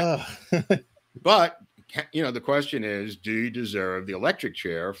like, but the question is, do you deserve the electric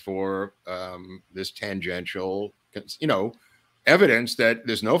chair for this tangential, evidence that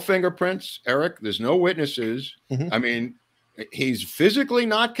there's no fingerprints, Eric. There's no witnesses. I mean, he's physically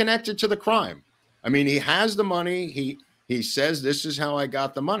not connected to the crime. I mean, he has the money. He says, this is how I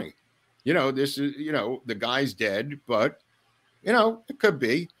got the money. You know, this is, you know, the guy's dead, but, you know, it could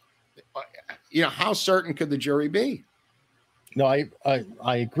be. You know, how certain could the jury be? No,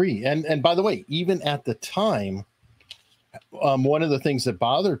 I agree. And by the way, even at the time, one of the things that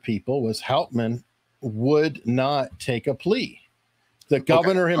bothered people was Hauptmann would not take a plea. The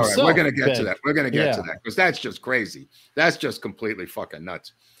governor himself. All right, we're going to get to that. We're going to get to that because that's just crazy. That's just completely fucking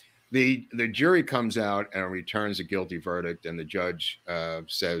nuts. The jury comes out and returns a guilty verdict, and the judge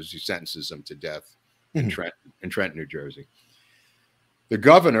says he sentences him to death in Trenton, New Jersey. The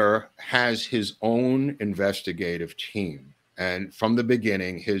governor has his own investigative team. And from the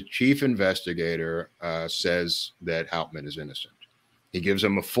beginning, his chief investigator says that Hauptmann is innocent. He gives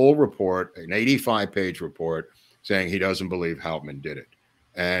him a full report, an 85-page report, saying he doesn't believe Hauptmann did it.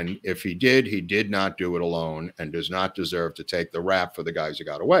 And if he did not do it alone and does not deserve to take the rap for the guys who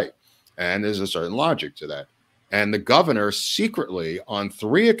got away. And there's a certain logic to that. And the governor secretly, on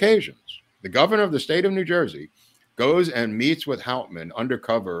 3 occasions, the governor of the state of New Jersey goes and meets with Hauptmann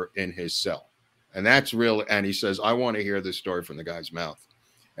undercover in his cell. And that's real. And he says, I want to hear this story from the guy's mouth.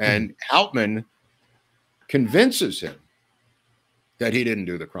 And Hauptmann convinces him that he didn't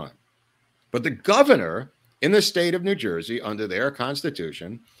do the crime. But the governor in the state of New Jersey, under their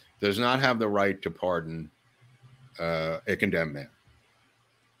constitution, does not have the right to pardon a condemned man.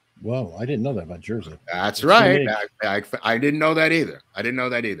 Whoa, I didn't know that about Jersey. That's right. I didn't know that either. I didn't know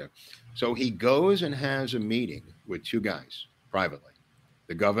that either. So he goes and has a meeting with 2 guys privately.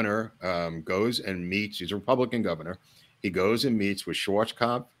 The governor goes and meets, he's a Republican governor. He goes and meets with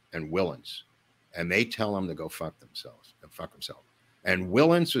Schwarzkopf and Willens, and they tell him to go fuck themselves, And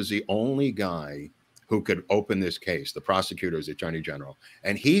Willens was the only guy who could open this case. The prosecutor is the attorney general.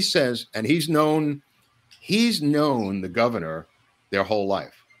 And he says, and he's known the governor their whole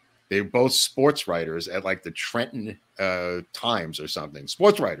life. They're both sports writers at like the Trenton Times or something.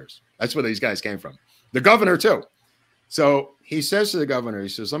 Sports writers. That's where these guys came from. The governor too. So he says to the governor, he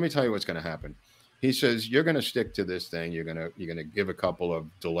says, let me tell you what's going to happen. He says, you're going to stick to this thing. You're going to give a couple of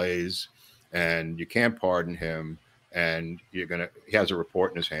delays and you can't pardon him. And he has a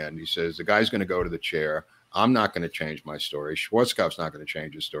report in his hand. He says, the guy's going to go to the chair. I'm not going to change my story. Schwarzkopf's not going to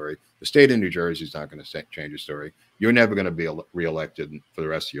change his story. The state of New Jersey is not going to change his story. You're never going to be reelected for the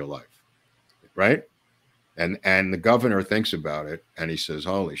rest of your life. Right? And the governor thinks about it and he says,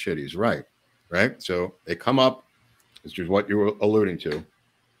 holy shit, he's right. Right? So they come up, which is what you were alluding to.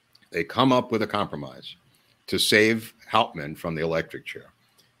 They come up with a compromise to save Hauptmann from the electric chair.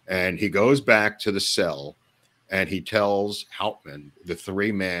 And he goes back to the cell and he tells Hauptmann the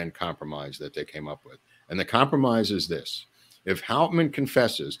 3-man compromise that they came up with. And the compromise is this. If Hauptmann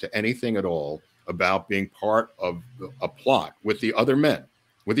confesses to anything at all about being part of a plot with the other men,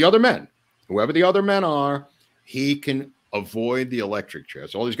 whoever the other men are, he can avoid the electric chair.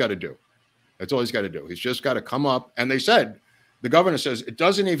 That's all he's got to do. That's all he's got to do. He's just got to come up. And they said, the governor says, it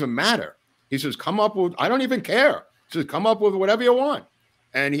doesn't even matter. He says, come up with, I don't even care. He says, come up with whatever you want.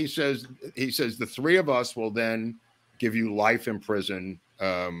 And he says, the 3 of us will then give you life in prison.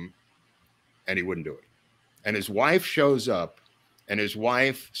 And he wouldn't do it. And his wife shows up and his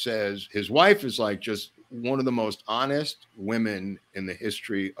wife says, his wife is like just one of the most honest women in the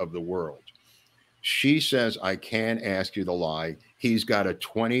history of the world. She says, I can't ask you to lie. He's got a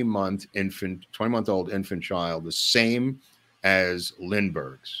 20-month-old infant child, the same as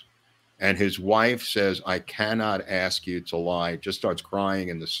Lindbergh's. And his wife says, I cannot ask you to lie. Just starts crying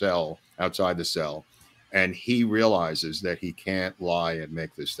in the cell, outside the cell. And he realizes that he can't lie and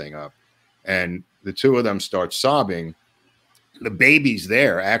make this thing up. And the 2 of them start sobbing. The baby's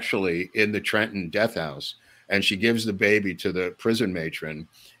there, actually, in the Trenton death house. And she gives the baby to the prison matron.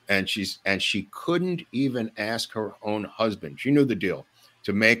 And she couldn't even ask her own husband. She knew the deal,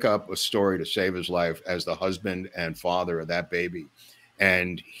 to make up a story to save his life as the husband and father of that baby.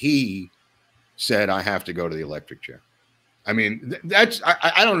 And he said, I have to go to the electric chair. I mean,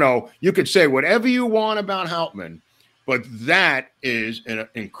 I don't know. You could say whatever you want about Hauptmann, but that is an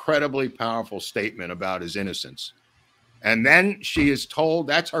incredibly powerful statement about his innocence. And then she is told,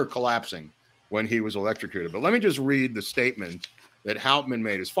 that's her collapsing when he was electrocuted. But let me just read the statement that Hauptmann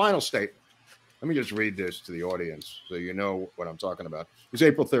made, his final statement. Let me just read this to the audience so you know what I'm talking about. It was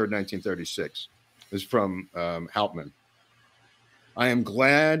April 3rd, 1936. This is from Hauptmann. I am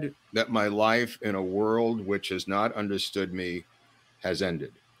glad that my life in a world which has not understood me has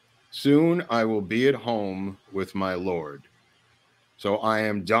ended. Soon I will be at home with my Lord. So I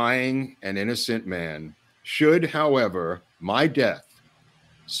am dying an innocent man, Should, however, my death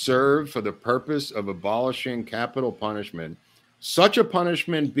serve for the purpose of abolishing capital punishment, such a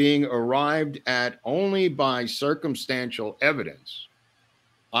punishment being arrived at only by circumstantial evidence,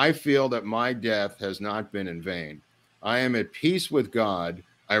 I feel that my death has not been in vain. I am at peace with God.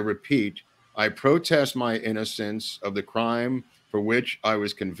 I repeat, I protest my innocence of the crime for which I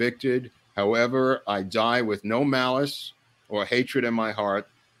was convicted. However, I die with no malice or hatred in my heart.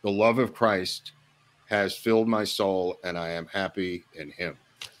 The love of Christ has filled my soul, and I am happy in him.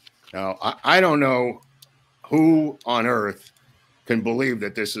 Now, I don't know who on earth can believe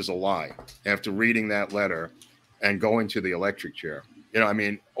that this is a lie after reading that letter and going to the electric chair. You know, I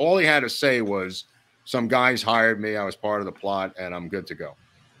mean, all he had to say was, some guys hired me, I was part of the plot, and I'm good to go.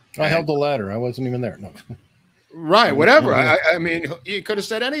 I held the ladder. I wasn't even there. No. Right, whatever. I mean, he could have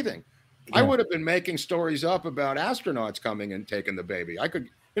said anything. Yeah. I would have been making stories up about astronauts coming and taking the baby. I could,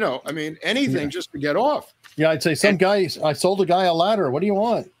 you know, I mean, anything just to get off. Yeah, I'd say some guy, I sold a guy a ladder. What do you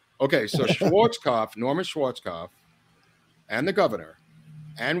want? Okay, so Schwarzkopf, Norman Schwarzkopf, and the governor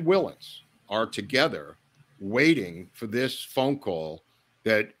and Willens are together waiting for this phone call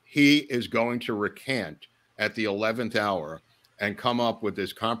that he is going to recant at the 11th hour and come up with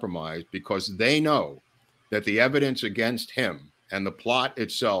this compromise, because they know that the evidence against him and the plot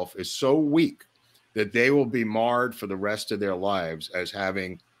itself is so weak that they will be marred for the rest of their lives as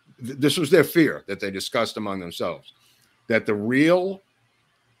having, this was their fear that they discussed among themselves, that the real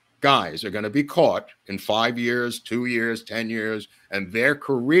guys are going to be caught in 5 years, 2 years, 10 years, and their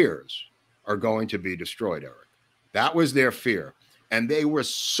careers are going to be destroyed, Eric. That was their fear. And they were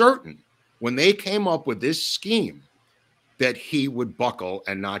certain when they came up with this scheme that he would buckle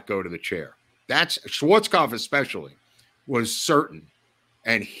and not go to the chair. That's Schwarzkopf especially was certain.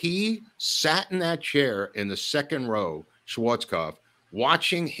 And he sat in that chair in the second row, Schwarzkopf,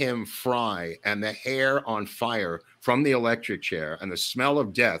 watching him fry and the hair on fire from the electric chair and the smell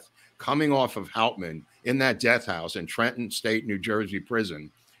of death coming off of Hauptmann in that death house in Trenton State, New Jersey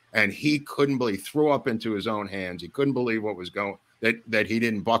prison. And he couldn't believe, he threw up into his own hands. He couldn't believe what was going, that he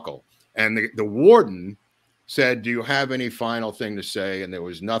didn't buckle. And the warden said, do you have any final thing to say? And there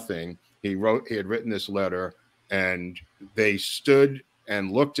was nothing. He had written this letter, and they stood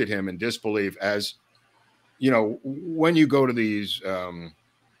and looked at him in disbelief, as, you know, when you go to these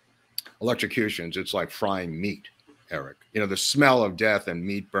electrocutions, it's like frying meat, Eric. You know, the smell of death and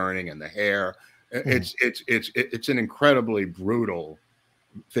meat burning and the hair. It's an incredibly brutal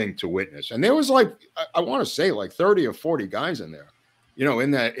thing to witness. And there was like, I want to say like 30 or 40 guys in there, you know,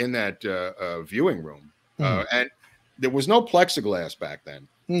 in that viewing room. And there was no plexiglass back then.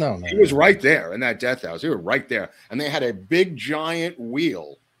 No. He was right there in that death house. He was right there. And they had a big giant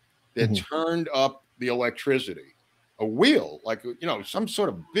wheel that turned up the electricity. A wheel, like, you know, some sort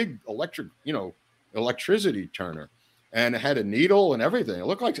of big electricity turner. And it had a needle and everything. It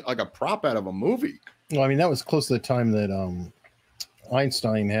looked like a prop out of a movie. Well, I mean, that was close to the time that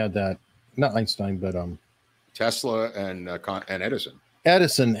Einstein had that. Not Einstein, but Tesla and Edison.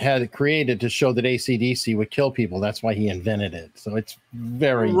 Edison had it created to show that AC/DC would kill people. That's why he invented it. So it's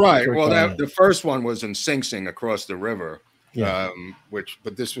very right. Well, the first one was in Sing Sing across the river, but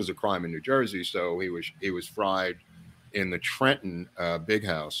this was a crime in New Jersey, so he was fried in the Trenton big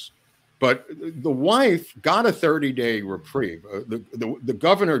house. But the wife got a 30-day reprieve. The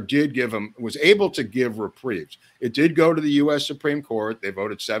governor was able to give reprieves. It did go to the U.S. Supreme Court. They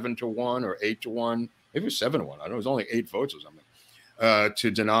voted 7-1 or 8-1. Maybe it was 7-1. I don't know. It was only 8 votes or something. To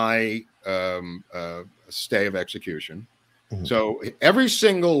deny a stay of execution. So every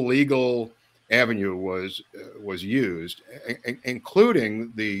single legal avenue was used,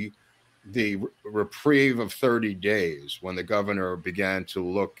 including the reprieve of 30 days when the governor began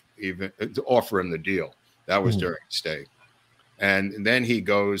to offer him the deal. That was during the stay. And then he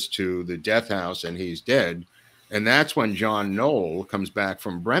goes to the death house and he's dead. And that's when John Knoll comes back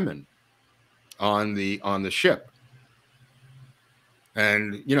from Bremen on the ship.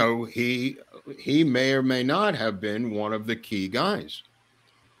 And, you know, he may or may not have been one of the key guys,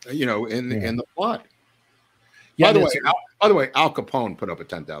 you know, in the plot. Yeah, by the way, Al Capone put up a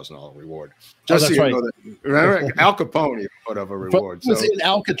 $10,000 reward. Just so you know that. Remember, Al Capone even put up a reward. But was in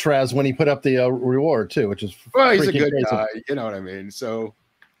Alcatraz when he put up the reward too, which is he's a good guy. You know what I mean? So,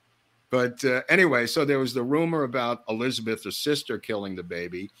 but anyway, so there was the rumor about Elizabeth, her sister, killing the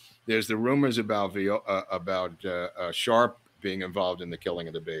baby. There's the rumors about Sharp being involved in the killing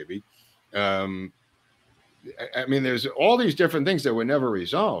of the baby. I mean, there's all these different things that were never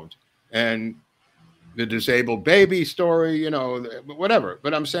resolved. And the disabled baby story, you know, whatever.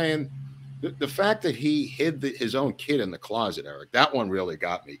 But I'm saying the fact that he hid his own kid in the closet, Eric, that one really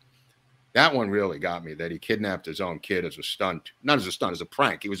got me. That one really got me, that he kidnapped his own kid as a stunt. Not as a stunt, as a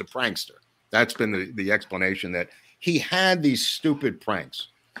prank. He was a prankster. That's been the explanation, that he had these stupid pranks.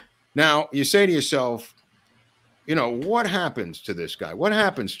 Now, you say to yourself, you know, what happens to this guy? What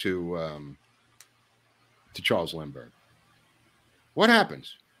happens to Charles Lindbergh? What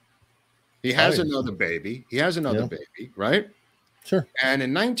happens? He has another baby. He has another baby, right? Sure. And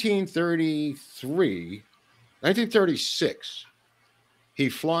in 1936, he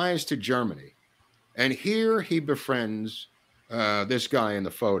flies to Germany. And here he befriends this guy in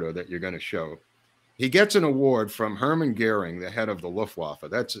the photo that you're going to show. He gets an award from Hermann Goering, the head of the Luftwaffe.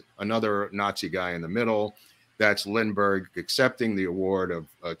 That's another Nazi guy in the middle. That's Lindbergh accepting the award of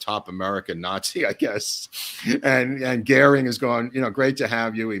top American Nazi, I guess. And Goering is going, you know, great to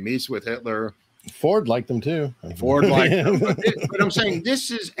have you. He meets with Hitler. Ford liked him too. Ford liked him. But I'm saying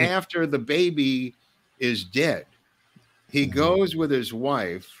this is after the baby is dead. He goes with his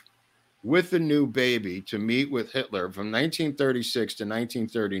wife with the new baby to meet with Hitler from 1936 to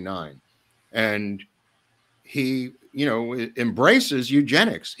 1939. And he, you know, embraces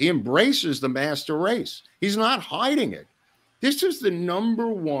eugenics. He embraces the master race. He's not hiding it. This is the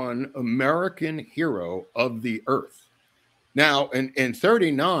 #1 American hero of the earth. Now, in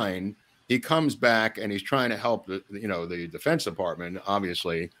 39, he comes back and he's trying to help the Defense Department,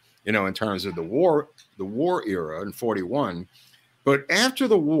 obviously, you know, in terms of the war era in 41. But after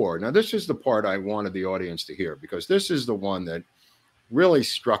the war, now this is the part I wanted the audience to hear, because this is the one that really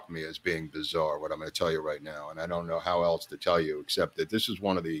struck me as being bizarre, what I'm going to tell you right now. And I don't know how else to tell you, except that this is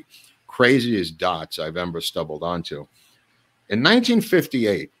one of the craziest dots I've ever stumbled onto. In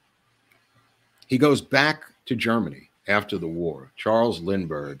 1958, he goes back to Germany after the war. Charles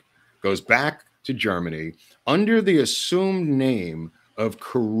Lindbergh goes back to Germany under the assumed name of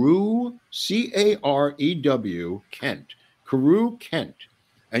Carew, C-A-R-E-W, Kent. Carew Kent.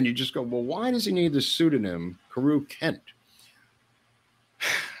 And you just go, well, why does he need the pseudonym Carew Kent?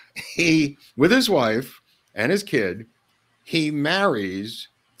 He, with his wife and his kid, he marries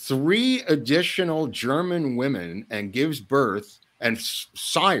 3 additional German women and gives birth and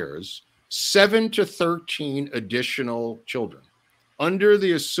sires 7 to 13 additional children under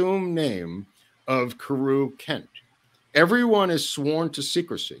the assumed name of Carew Kent. Everyone is sworn to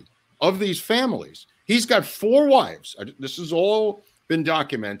secrecy of these families. He's got 4 wives. This has all been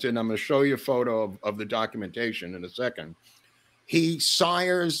documented. I'm going to show you a photo of the documentation in a second. He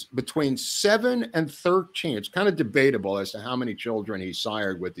sires between 7 and 13. It's kind of debatable as to how many children he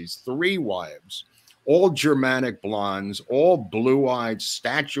sired with these 3 wives, all Germanic blondes, all blue-eyed,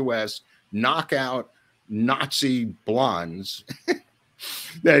 statuesque, knockout Nazi blondes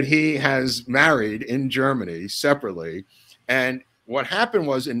that he has married in Germany separately. And what happened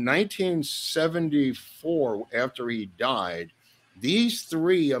was in 1974, after he died, these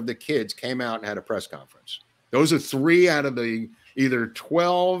 3 of the kids came out and had a press conference. Those are 3 out of the either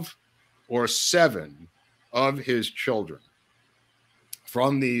 12 or 7 of his children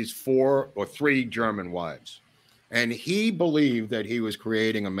from these 4 or 3 German wives. And he believed that he was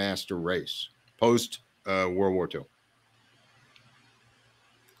creating a master race post World War II.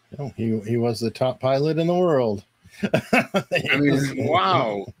 Oh, he was the top pilot in the world. I mean,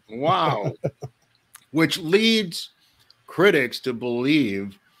 wow. Which leads critics to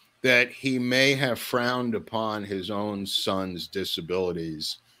believe that he may have frowned upon his own son's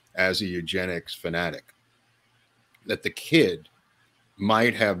disabilities as a eugenics fanatic, that the kid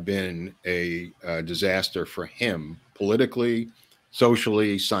might have been a disaster for him politically,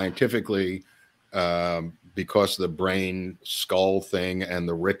 socially, scientifically, because of the brain skull thing and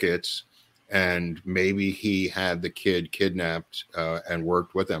the rickets. And maybe he had the kid kidnapped and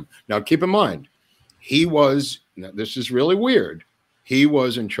worked with him. Now, keep in mind, he was, this is really weird, he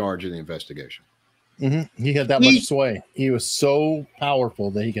was in charge of the investigation. Mm-hmm. He had that much sway. He was so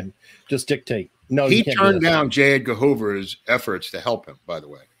powerful that he can just dictate. No, he turned down J. Edgar Hoover's efforts to help him, by the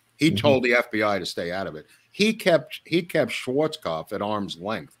way. He told the FBI to stay out of it. He kept Schwarzkopf at arm's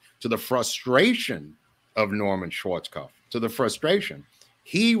length, to the frustration of Norman Schwarzkopf, to the frustration.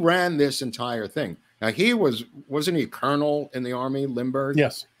 He ran this entire thing. Now, he wasn't he a colonel in the Army, Lindbergh?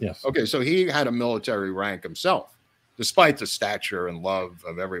 Yes. Okay, so he had a military rank himself, despite the stature and love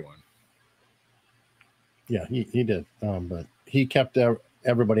of everyone. Yeah, he did. But he kept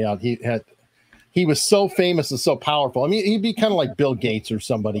everybody out. He was so famous and so powerful. I mean, he'd be kind of like Bill Gates or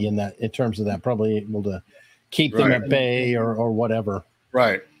somebody in terms of that, probably able to keep them at bay or whatever.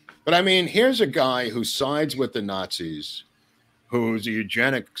 Right. But I mean, here's a guy who sides with the Nazis, who's a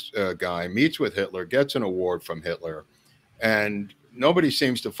eugenics guy, meets with Hitler, gets an award from Hitler, and nobody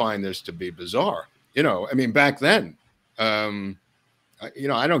seems to find this to be bizarre. You know, I mean, back then, you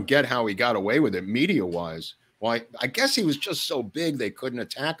know, I don't get how he got away with it media-wise. Well, I guess he was just so big they couldn't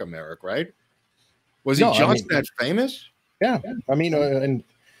attack him, Eric, right? Was he just that famous? Yeah. I mean, and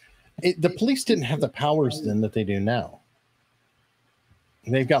the police didn't have the powers then that they do now.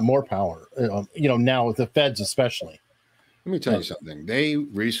 They've got more power, you know, now with the feds especially. Let me tell you something. They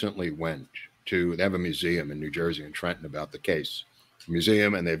recently went to, they have a museum in New Jersey in Trenton about the case.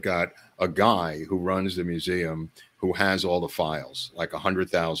 Museum, and they've got a guy who runs the museum who has all the files, like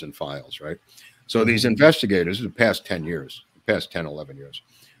 100,000 files, right? So these investigators, the past 10 years, past 10, 11 years,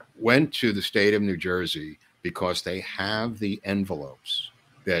 went to the state of New Jersey because they have the envelopes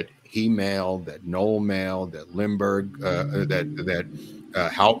that he mailed, that Knoll mailed, that Lindbergh, that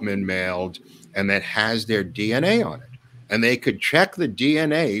Hauptmann mailed, and that has their DNA on it. And they could check the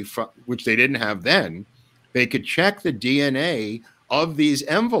DNA, from, which they didn't have then. They could check the DNA of these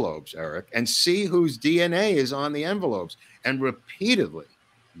envelopes, Eric, and see whose DNA is on the envelopes. And repeatedly,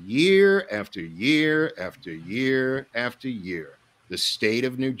 year after year after year after year, the state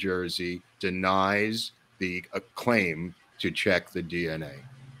of New Jersey denies the claim to check the DNA.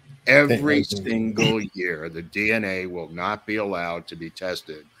 Every single year, the DNA will not be allowed to be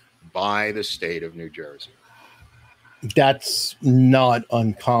tested by the state of New Jersey. That's not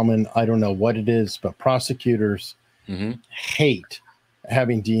uncommon. I don't know what it is, but prosecutors hate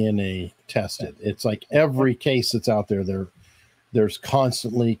having DNA tested. It's like every case that's out there, there's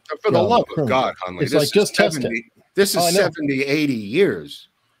constantly for the love of God, Hunley. It's like just test it. This is 70, 80 years.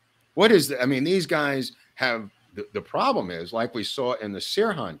 What is that? I mean, these guys have the problem is, like we saw in the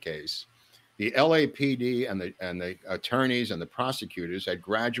Sirhan case, the LAPD and the attorneys and the prosecutors had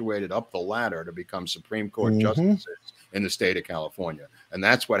graduated up the ladder to become Supreme Court justices in the state of California. And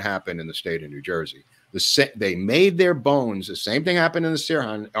that's what happened in the state of New Jersey. They made their bones. The same thing happened in the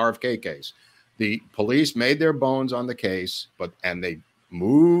Sirhan RFK case. The police made their bones on the case, and they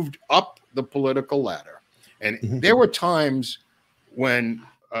moved up the political ladder. And there were times when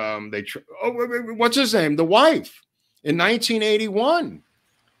what's his name? The wife in 1981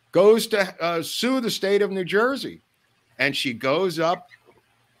 goes to sue the state of New Jersey, and she goes up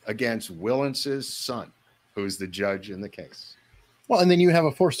against Willence's son, who's the judge in the case. Well, and then you have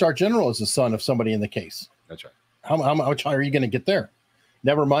a 4-star general as the son of somebody in the case. That's right. How much higher are you going to get there?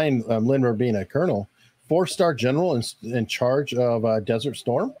 Never mind Lindbergh being a colonel. 4-star general in charge of Desert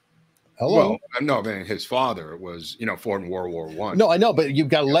Storm. Hello. Well, no, I mean, his father was, you know, fought in World War I. No, I know, but you've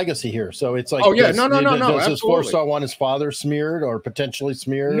got a legacy here. So it's like, oh, yeah, no. Does his 4-star want his father smeared or potentially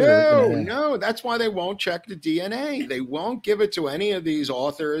smeared? No. That's why they won't check the DNA. They won't give it to any of these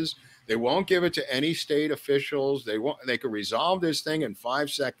authors. They won't give it to any state officials. They could resolve this thing in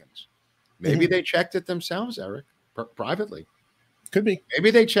 5 seconds. Maybe they checked it themselves, Eric, privately. Could be. Maybe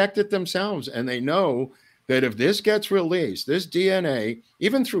they checked it themselves, and they know that if this gets released, this DNA,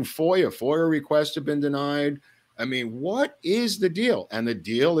 even through FOIA requests have been denied. I mean, what is the deal? And the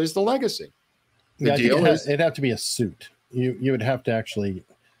deal is the legacy. The deal is it'd have to be a suit. You would have to actually,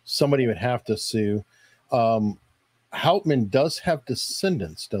 somebody would have to sue. Hauptmann does have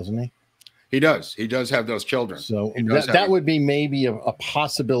descendants, doesn't he? He does. He does have those children. So that would be maybe a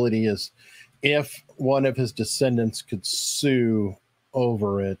possibility, is if one of his descendants could sue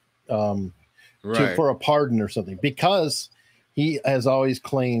over it. For a pardon or something, because he has always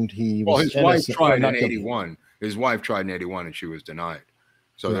claimed he was his wife tried in 81. His wife tried in 81 and she was denied.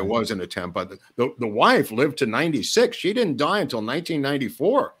 So there was an attempt, but the wife lived to 96. She didn't die until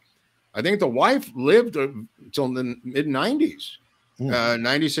 1994. I think the wife lived until the mid 90s,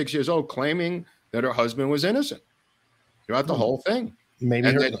 96 years old, claiming that her husband was innocent throughout the whole thing.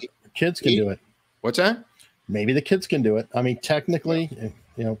 Maybe her kids can do it. What's that? Maybe the kids can do it. I mean, technically,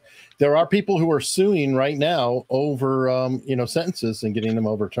 you know, there are people who are suing right now over, sentences and getting them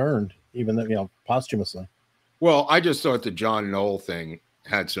overturned, even though, posthumously. Well, I just thought the John Knoll thing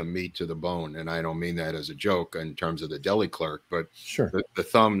had some meat to the bone, and I don't mean that as a joke in terms of the deli clerk, but sure, the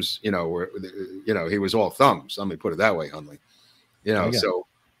thumbs, he was all thumbs. Let me put it that way, Hunley. So,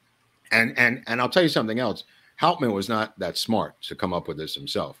 and I'll tell you something else. Hauptmann was not that smart to come up with this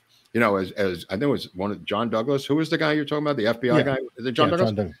himself. As I think it was one of John Douglas. Who was the guy you're talking about? The FBI guy? Is it John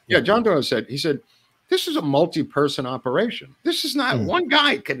Douglas? John Douglas said, this is a multi-person operation. This is not one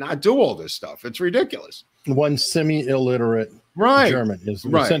guy could not do all this stuff. It's ridiculous. One semi-illiterate German is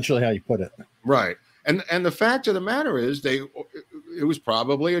essentially how you put it. Right. And the fact of the matter is it was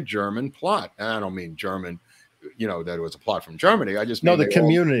probably a German plot. And I don't mean German, you know, that it was a plot from Germany. I just mean the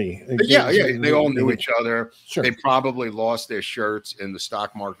community. They all knew each other. Sure. They probably lost their shirts in the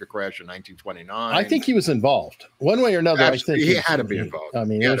stock market crash in 1929. I think he was involved one way or another. Absolutely. I think he had to be involved. I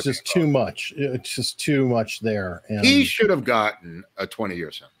mean, there's just too much. It's just too much there. And he should have gotten a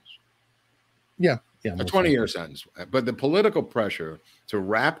 20-year sentence. Yeah. A 20-year sentence. But the political pressure to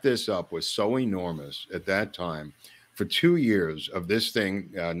wrap this up was so enormous at that time. For 2 years of this thing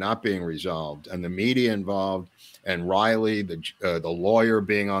not being resolved, and the media involved, and Riley, the lawyer,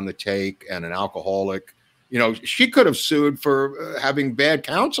 being on the take, and an alcoholic, you know, she could have sued for having bad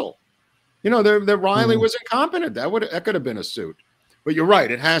counsel. You know, that Riley was incompetent. That could have been a suit. But you're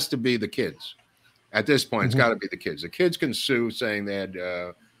right; it has to be the kids. At this point, it's got to be the kids. The kids can sue, saying they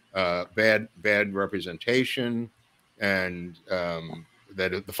had bad representation, and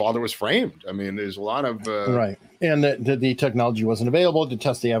that the father was framed. I mean, there's a lot of right, and the technology wasn't available to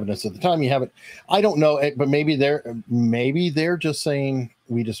test the evidence at the time. You have it. I don't know, but maybe they're just saying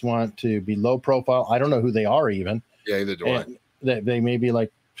we just want to be low profile. I don't know who they are even. Yeah, either do I. They may be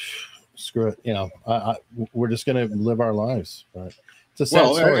like, screw it. You know, we're just going to live our lives. But it's a sad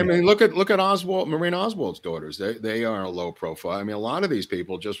story. I mean, look at Oswald, Maureen Oswald's daughters. They are a low profile. I mean, a lot of these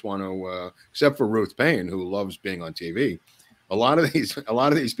people just want to, except for Ruth Payne, who loves being on TV. A lot of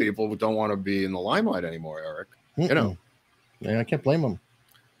these people don't want to be in the limelight anymore, Eric. You know, yeah, I can't blame them.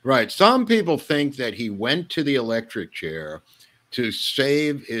 Right. Some people think that he went to the electric chair to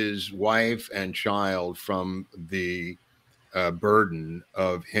save his wife and child from the burden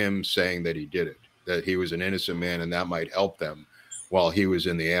of him saying that he did it, that he was an innocent man, and that might help them while he was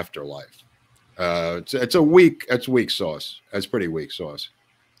in the afterlife. It's weak sauce. That's pretty weak sauce.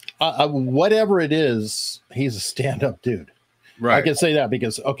 Whatever it is, he's a stand-up dude. Right. I can say that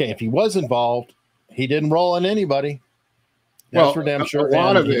because, okay, if he was involved, he didn't roll on anybody. That's for damn sure.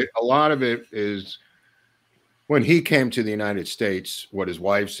 A lot of it is when he came to the United States, what his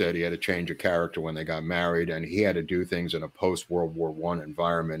wife said, he had to change a character when they got married, and he had to do things in a post-World War I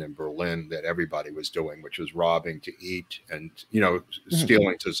environment in Berlin that everybody was doing, which was robbing to eat and, you know,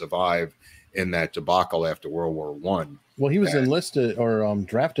 stealing to survive in that debacle after World War I. Well, he was enlisted or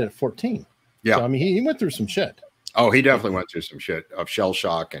drafted at 14. Yeah. So, I mean, he went through some shit. Oh, he definitely went through some shit of shell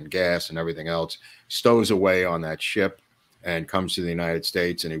shock and gas and everything else. Stows away on that ship and comes to the United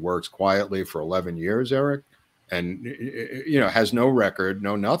States, and he works quietly for 11 years, Eric, and, you know, has no record,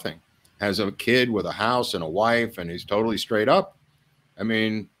 no nothing. Has a kid with a house and a wife, and he's totally straight up. I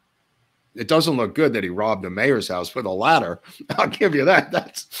mean, it doesn't look good that he robbed the mayor's house with a ladder. I'll give you that.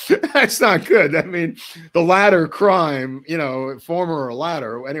 That's not good. I mean, the ladder crime, you know, former or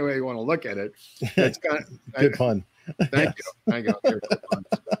ladder, any way you want to look at it. It's kind of good fun. Thank you.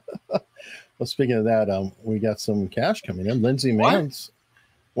 Well, speaking of that, we got some cash coming in. Lindsay Mans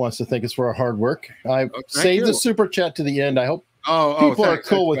wants to thank us for our hard work. I saved the super chat to the end. I hope people are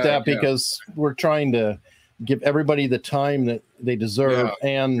cool with that because we're trying to give everybody the time that they deserve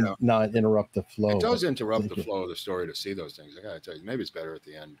and not interrupt the flow. It does interrupt the flow of the story to see those things. I gotta tell you, maybe it's better at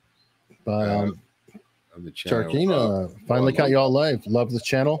the end. But of the channel. Tarkina finally caught you all live. Love the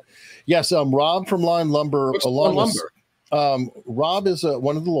channel. Yes, Rob from Law and Lumber. Rob is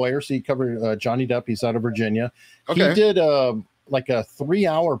one of the lawyers. He covered Johnny Depp. He's out of Virginia. Okay. He did like a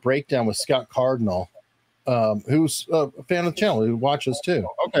 3-hour breakdown with Scott Cardinal, who's a fan of the channel, who watches too.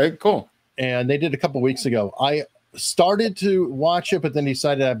 Okay, cool. And they did a couple weeks ago. I started to watch it, but then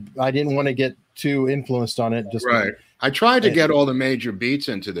decided I didn't want to get too influenced on it. Just right. I tried to get all the major beats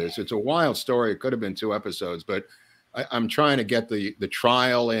into this. It's a wild story. It could have been 2 episodes, but I'm trying to get the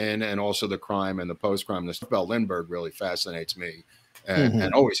trial in and also the crime and the post-crime. The stuff about Lindbergh really fascinates me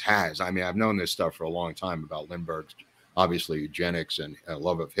and always has. I mean, I've known this stuff for a long time about Lindbergh's, obviously, eugenics and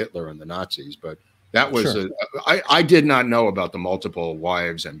love of Hitler and the Nazis, but that was I did not know about the multiple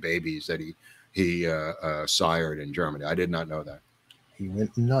wives and babies that he sired in Germany. I did not know that. He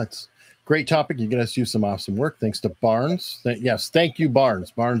went nuts. Great topic. You get us do some awesome work. Thanks to Barnes. Yes, thank you,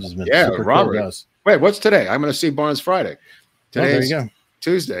 Barnes. Barnes has been super Robert. Cool. Wait, what's today? I'm going to see Barnes Friday. Today there you go.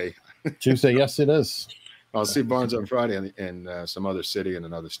 Tuesday. Tuesday, yes, it is. I'll see Barnes on Friday in some other city in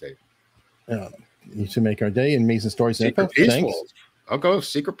another state. You should make our day. Amazing stories. Secret Peace Wolf. I'll go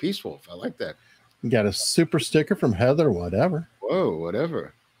Secret Peace Wolf. I like that. You got a super sticker from Heather, whatever. Whoa,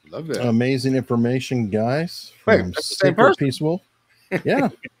 whatever. Love that. Amazing information, guys. Wait, that's the same person. Peace Wolf. Yeah.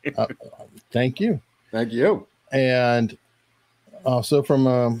 Thank you. Thank you. And also from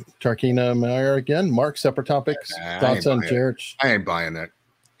Tarkina Meyer again. Mark, separate topics. Thoughts on Jared? I ain't buying that.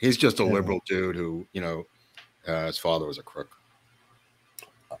 He's just a liberal dude who, you know, his father was a crook.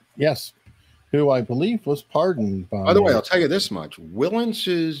 Yes. Who I believe was pardoned by. By the way, I'll tell you this much: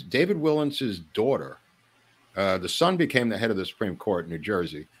 David Willins's daughter The son became the head of the Supreme Court in New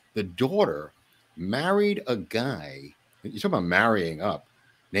Jersey. The daughter married a guy, you talk about marrying up,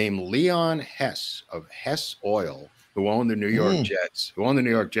 named Leon Hess of Hess Oil, who owned the New York Jets.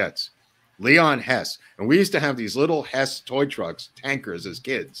 Leon Hess. And we used to have these little Hess toy trucks, tankers, as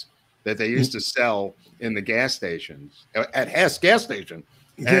kids that they used to sell in the gas stations, at Hess gas station.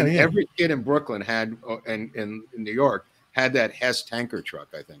 And every kid in Brooklyn had, and in New York, had that Hess tanker truck,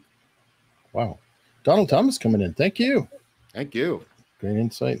 I think. Wow. Donald Thomas coming in. Thank you. Thank you. Great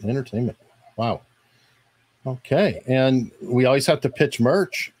insight and entertainment. Wow. Okay. And we always have to pitch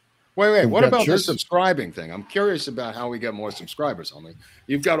merch. Wait. What about the subscribing thing? I'm curious about how we get more subscribers. I mean,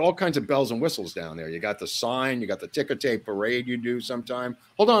 you've got all kinds of bells and whistles down there. You got the sign, you got the ticker tape parade you do sometime.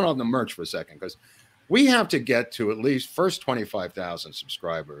 Hold on the merch for a second, because we have to get to at least first 25,000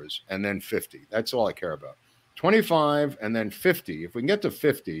 subscribers and then 50. That's all I care about. 25 and then 50. If we can get to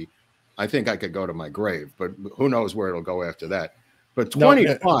 50, I think I could go to my grave, but who knows where it'll go after that. But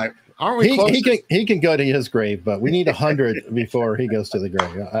 25, aren't we close? He can go to his grave, but we need 100 before he goes to the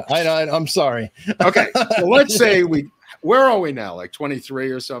grave. I'm sorry. Okay, so let's say where are we now? Like 23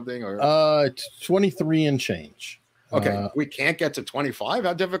 or something? Or 23 and change. Okay, we can't get to 25.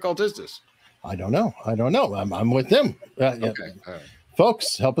 How difficult is this? I don't know. I'm with them. Okay, all right.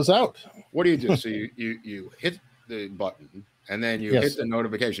 Folks, help us out. What do? So you hit the button and then you hit the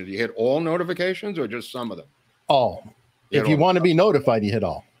notifications. Do you hit all notifications or just some of them? All. If you want to be notified, you hit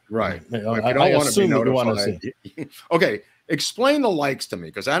all. Right. If you don't want to be notified. Okay. Explain the likes to me,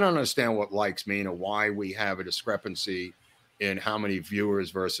 because I don't understand what likes mean or why we have a discrepancy in how many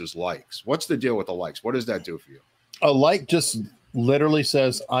viewers versus likes. What's the deal with the likes? What does that do for you? A like just literally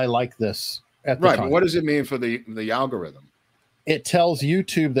says, I like this at the time. But what does it mean for the algorithm? It tells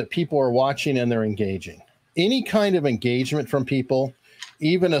YouTube that people are watching and they're engaging. Any kind of engagement from people,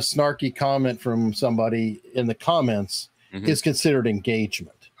 even a snarky comment from somebody in the comments, is considered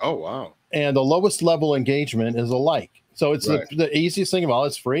engagement. Oh, wow. And the lowest level engagement is a like. So it's the easiest thing of all.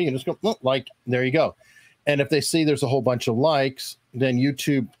 It's free. You just go, like, there you go. And if they see there's a whole bunch of likes, then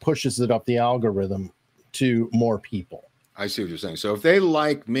YouTube pushes it up the algorithm to more people. I see what you're saying. So if they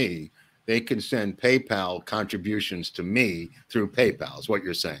like me, they can send PayPal contributions to me through PayPal, is what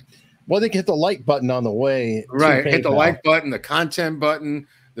you're saying. Well, they can hit the like button on the way. Right. Hit the like button, the content button,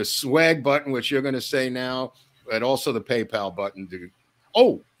 the swag button, which you're going to say now, and also the PayPal button.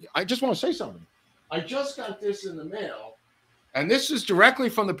 Oh, I just want to say something. I just got this in the mail, and this is directly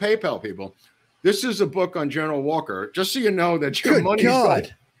from the PayPal people. This is a book on General Walker, just so you know that your money's going.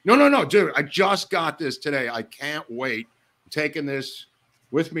 No, dude. I just got this today. I can't wait. I'm taking this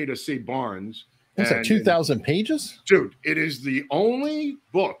with me to see Barnes. Is that 2,000 pages? Dude, it is the only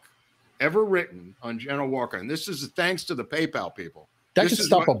book ever written on General Walker, and this is thanks to the PayPal people. That could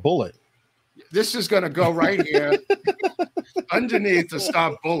stop a bullet. This is going to go right here underneath to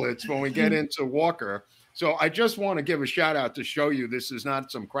stop bullets when we get into Walker. So I just want to give a shout out to show you this is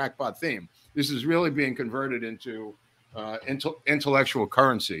not some crackpot theme. This is really being converted into intellectual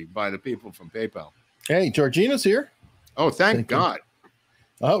currency by the people from PayPal. Hey, Georgina's here. Oh, thank God.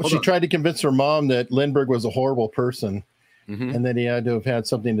 Oh, she tried to convince her mom that Lindbergh was a horrible person and that he had to have had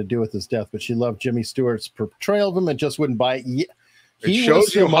something to do with his death. But she loved Jimmy Stewart's portrayal of him and just wouldn't buy it. It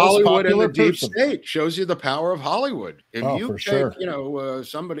shows you Hollywood and the deep state. Shows you the power of Hollywood. If you take,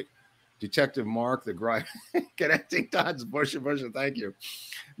 somebody, Detective Mark, the guy, connecting dots, Bush, thank you.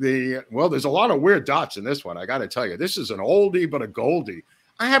 There's a lot of weird dots in this one. I got to tell you, this is an oldie but a goldie.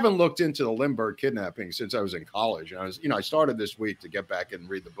 I haven't looked into the Lindbergh kidnapping since I was in college. And I started this week to get back and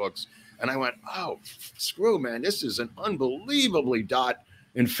read the books. And I went, oh, screw, man, this is an unbelievably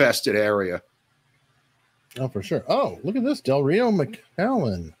dot-infested area. Oh, for sure. Oh, look at this. Del Rio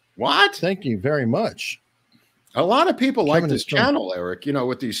McAllen. What? Thank you very much. A lot of people like this channel, Eric,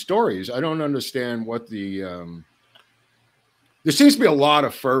 with these stories. I don't understand what there seems to be a lot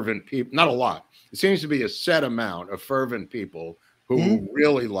of fervent people, not a lot. It seems to be a set amount of fervent people who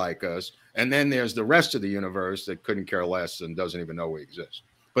really like us. And then there's the rest of the universe that couldn't care less and doesn't even know we exist.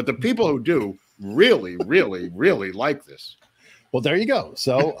 But the people who do really, really, really like this. Well, there you go.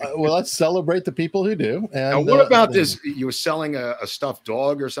 So, let's celebrate the people who do. And now, what about this? You were selling a stuffed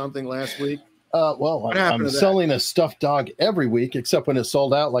dog or something last week? I'm selling a stuffed dog every week, except when it's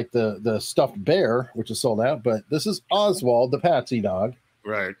sold out, like the stuffed bear, which is sold out. But this is Oswald, the Patsy dog.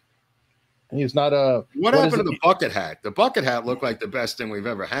 Right. And he's not a. What happened to the bucket hat? The bucket hat looked like the best thing we've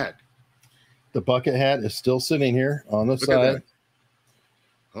ever had. The bucket hat is still sitting here on the side.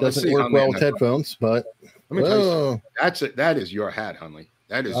 Doesn't work well with headphones, but. Let me tell you something. That is your hat, Hunley.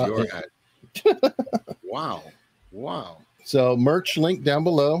 That is your hat. Wow. So merch link down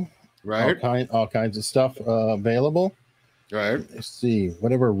below. Right. All kinds of stuff available. Right. Let's see.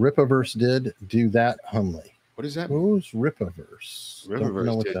 Whatever Ripaverse did, do that Hunley. What does that mean? Who's Ripaverse?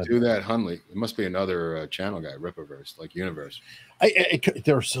 Ripaverse did do that Hunley. It must be another channel guy, Ripaverse, like Universe.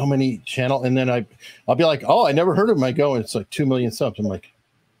 There are so many channel, and then I'll be like, oh, I never heard of him. I go, and it's like 2 million subs. I'm like,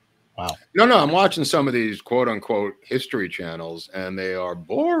 wow. No, I'm watching some of these quote unquote history channels, and they are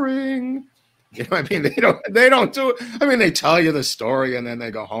boring. You know, I mean, they don't do it. I mean, they tell you the story and then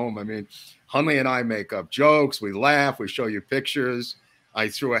they go home. I mean, Hunley and I make up jokes. We laugh. We show you pictures. I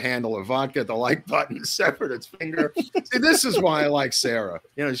threw a handle of vodka. The like button severed its finger. See, this is why I like Sarah.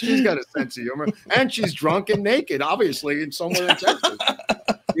 You know, she's got a sense of humor, and she's drunk and naked, obviously, in somewhere in Texas.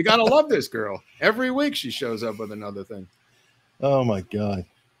 You got to love this girl. Every week she shows up with another thing. Oh, my God.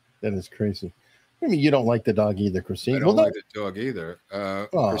 That is crazy. I mean, you don't like the dog either, Christine. I don't like the dog either.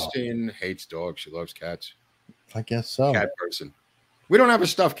 Christine hates dogs. She loves cats. I guess so. Cat person. We don't have a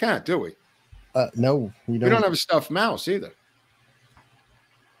stuffed cat, do we? No, we don't. We don't have a stuffed mouse either.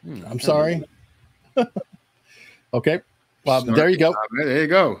 I'm sorry. Okay. There you go. There you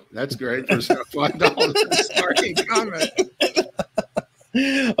go. That's great for $5 snarky comment.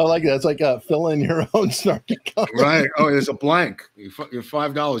 I like that. It's like fill in your own snarky comment. Right. Oh, there's a blank. You're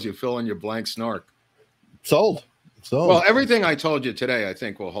 $5. You fill in your blank snark. Sold. Well, everything I told you today, I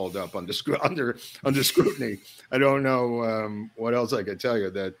think will hold up under scrutiny. I don't know what else I could tell you.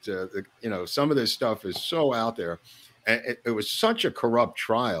 That you know, some of this stuff is so out there, and it was such a corrupt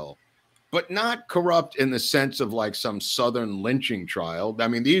trial, but not corrupt in the sense of like some Southern lynching trial. I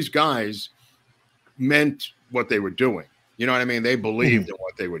mean, these guys meant what they were doing. You know what I mean? They believed in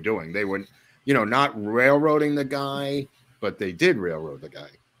what they were doing. They were, you know, not railroading the guy, but they did railroad the guy.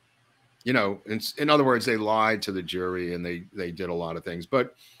 You know, in other words, they lied to the jury and they did a lot of things.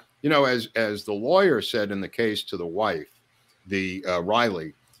 But, you know, as the lawyer said in the case to the wife, the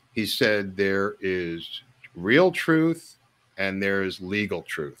Riley, he said there is real truth and there is legal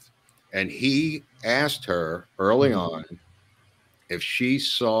truth. And he asked her early on if she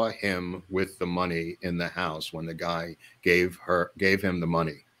saw him with the money in the house when the guy gave him the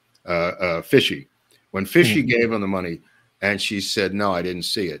money, Fishy. When Fishy gave him the money, and she said, no, I didn't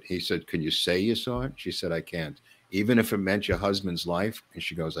see it. He said, can you say you saw it? She said, I can't. Even if it meant your husband's life? And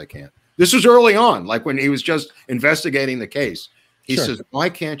she goes, I can't. This was early on, like when he was just investigating the case. He says, why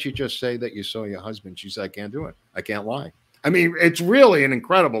can't you just say that you saw your husband? She said, I can't do it. I can't lie. I mean, it's really an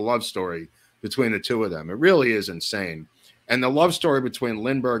incredible love story between the two of them. It really is insane. And the love story between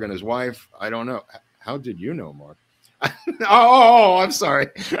Lindbergh and his wife, I don't know. How did you know, Mark? Oh, I'm sorry.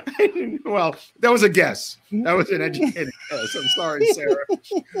 Well, that was a guess. That was an educated guess. I'm sorry, Sarah.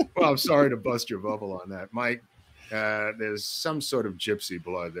 Well, I'm sorry to bust your bubble on that. Mike, there's some sort of gypsy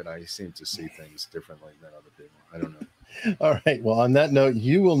blood that I seem to see things differently than other people. I don't know. All right. Well, on that note,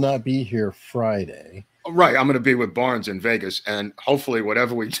 you will not be here Friday. Right. I'm going to be with Barnes in Vegas, and hopefully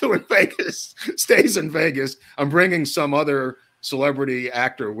whatever we do in Vegas stays in Vegas. I'm bringing some other celebrity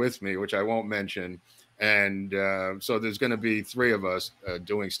actor with me, which I won't mention. And so there's going to be 3 of us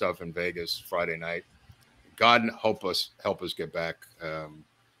doing stuff in Vegas Friday night. God help us get back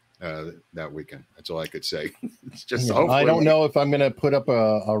that weekend. That's all I could say. It's just I don't know if I'm going to put up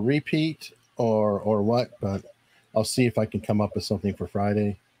a repeat or what, but I'll see if I can come up with something for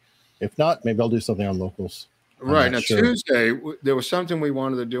Friday. If not, maybe I'll do something on locals. Right. Now, Tuesday, there was something we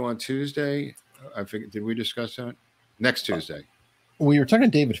wanted to do on Tuesday. I think, did we discuss that? Next Tuesday. We were talking to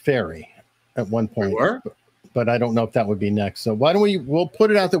David Ferry at one point. We were? But I don't know if that would be next. So why don't we'll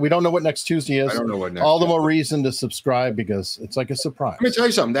put it out that we don't know what next Tuesday is. I don't know what next. All the more reason to subscribe because it's like a surprise. Let me tell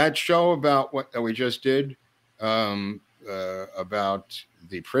you something. That show about what we just did about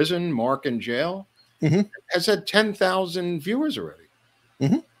the prison, Mark in jail, has had 10,000 viewers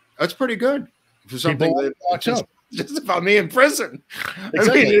already. That's pretty good for something that just about me in prison.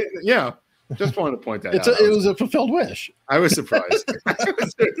 Exactly. I mean, yeah. Just wanted to point that out. It was a fulfilled wish. I was surprised.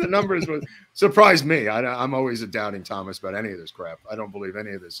 The numbers surprised me. I'm always a doubting Thomas about any of this crap. I don't believe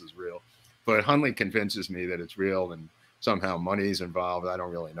any of this is real. But Hunley convinces me that it's real and somehow money's involved. I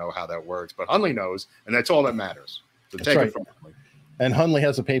don't really know how that works. But Hunley knows, and that's all that matters. So take it from Hunley. And Hunley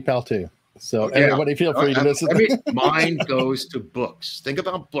has a PayPal too. So everybody feel free to visit. Mine goes to books. Think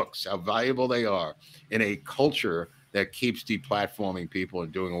about books, how valuable they are in a culture that keeps deplatforming people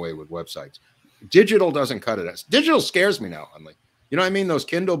and doing away with websites. Digital doesn't cut it. Digital scares me now, Hunley. You know what I mean? Those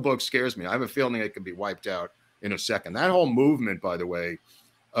Kindle books scares me. I have a feeling it could be wiped out in a second. That whole movement, by the way,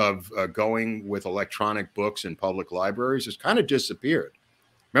 of going with electronic books in public libraries has kind of disappeared.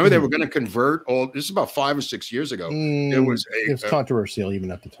 Remember, they were going to convert all. This is about 5 or 6 years ago. It was controversial even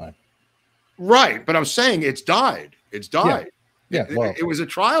at the time. Right, but I'm saying it's died. It's died. Yeah, well, it was a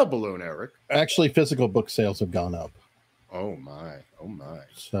trial balloon, Eric. Actually, physical book sales have gone up. Oh my, oh my.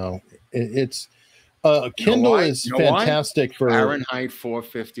 So it's Kindle is fantastic for Fahrenheit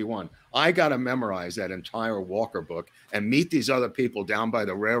 451. I got to memorize that entire Walker book and meet these other people down by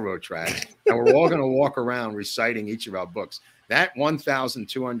the railroad track, and we're all going to walk around reciting each of our books. That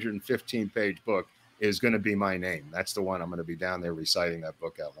 1,215 page book is going to be my name. That's the one I'm going to be down there reciting that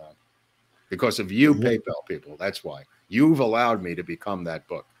book out loud. Because of you, PayPal people. That's why. You've allowed me to become that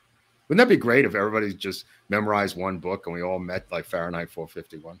book. Wouldn't that be great if everybody just memorized one book and we all met like Fahrenheit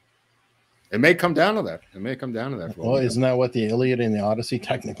 451? It may come down to that. It may come down to that. Well, isn't that what the Iliad and the Odyssey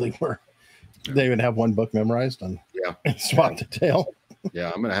technically were? Yeah. They would have one book memorized and swap the tail.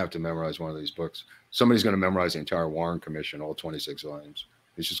 Yeah, I'm going to have to memorize one of these books. Somebody's going to memorize the entire Warren Commission, all 26 volumes.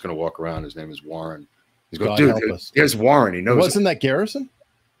 He's just going to walk around. His name is Warren. He's going, dude, here's Warren. He knows. Wasn't that Garrison?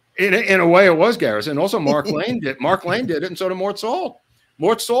 In a way, it was Garrison. Also, Mark Lane did. Mark Lane did it, and so did Mort Saul.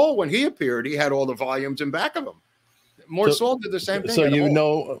 Mort Saul, when he appeared, he had all the volumes in back of him. Mort Saul did the same thing. So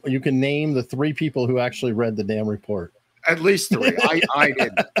you can name the 3 people who actually read the damn report. At least 3. I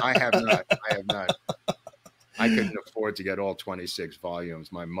didn't. I have not. I have not. I couldn't afford to get all 26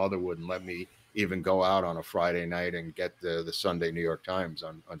 volumes. My mother wouldn't let me even go out on a Friday night and get the Sunday New York Times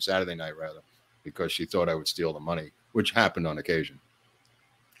on Saturday night, rather, because she thought I would steal the money, which happened on occasion.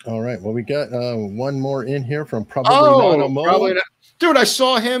 All right. Well, we got one more in here from probably not. Dude, I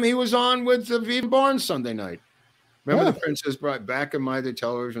saw him. He was on with Viva Barnes Sunday night. Remember the Princess Bride? Back in my day,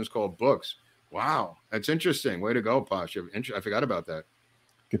 television was called Books. Wow. That's interesting. Way to go, Posh. I forgot about that.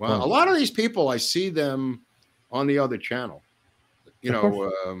 Good point. A lot of these people, I see them on the other channel,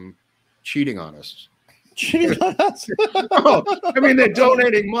 cheating on us. Cheating on us? I mean, they're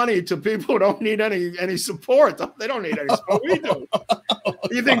donating money to people who don't need any support. They don't need any support. We do.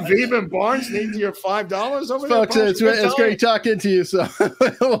 You think Viva and Barnes need your $5 over there? Folks, it's great talking to you. So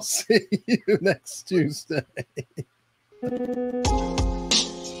we'll see you next Tuesday.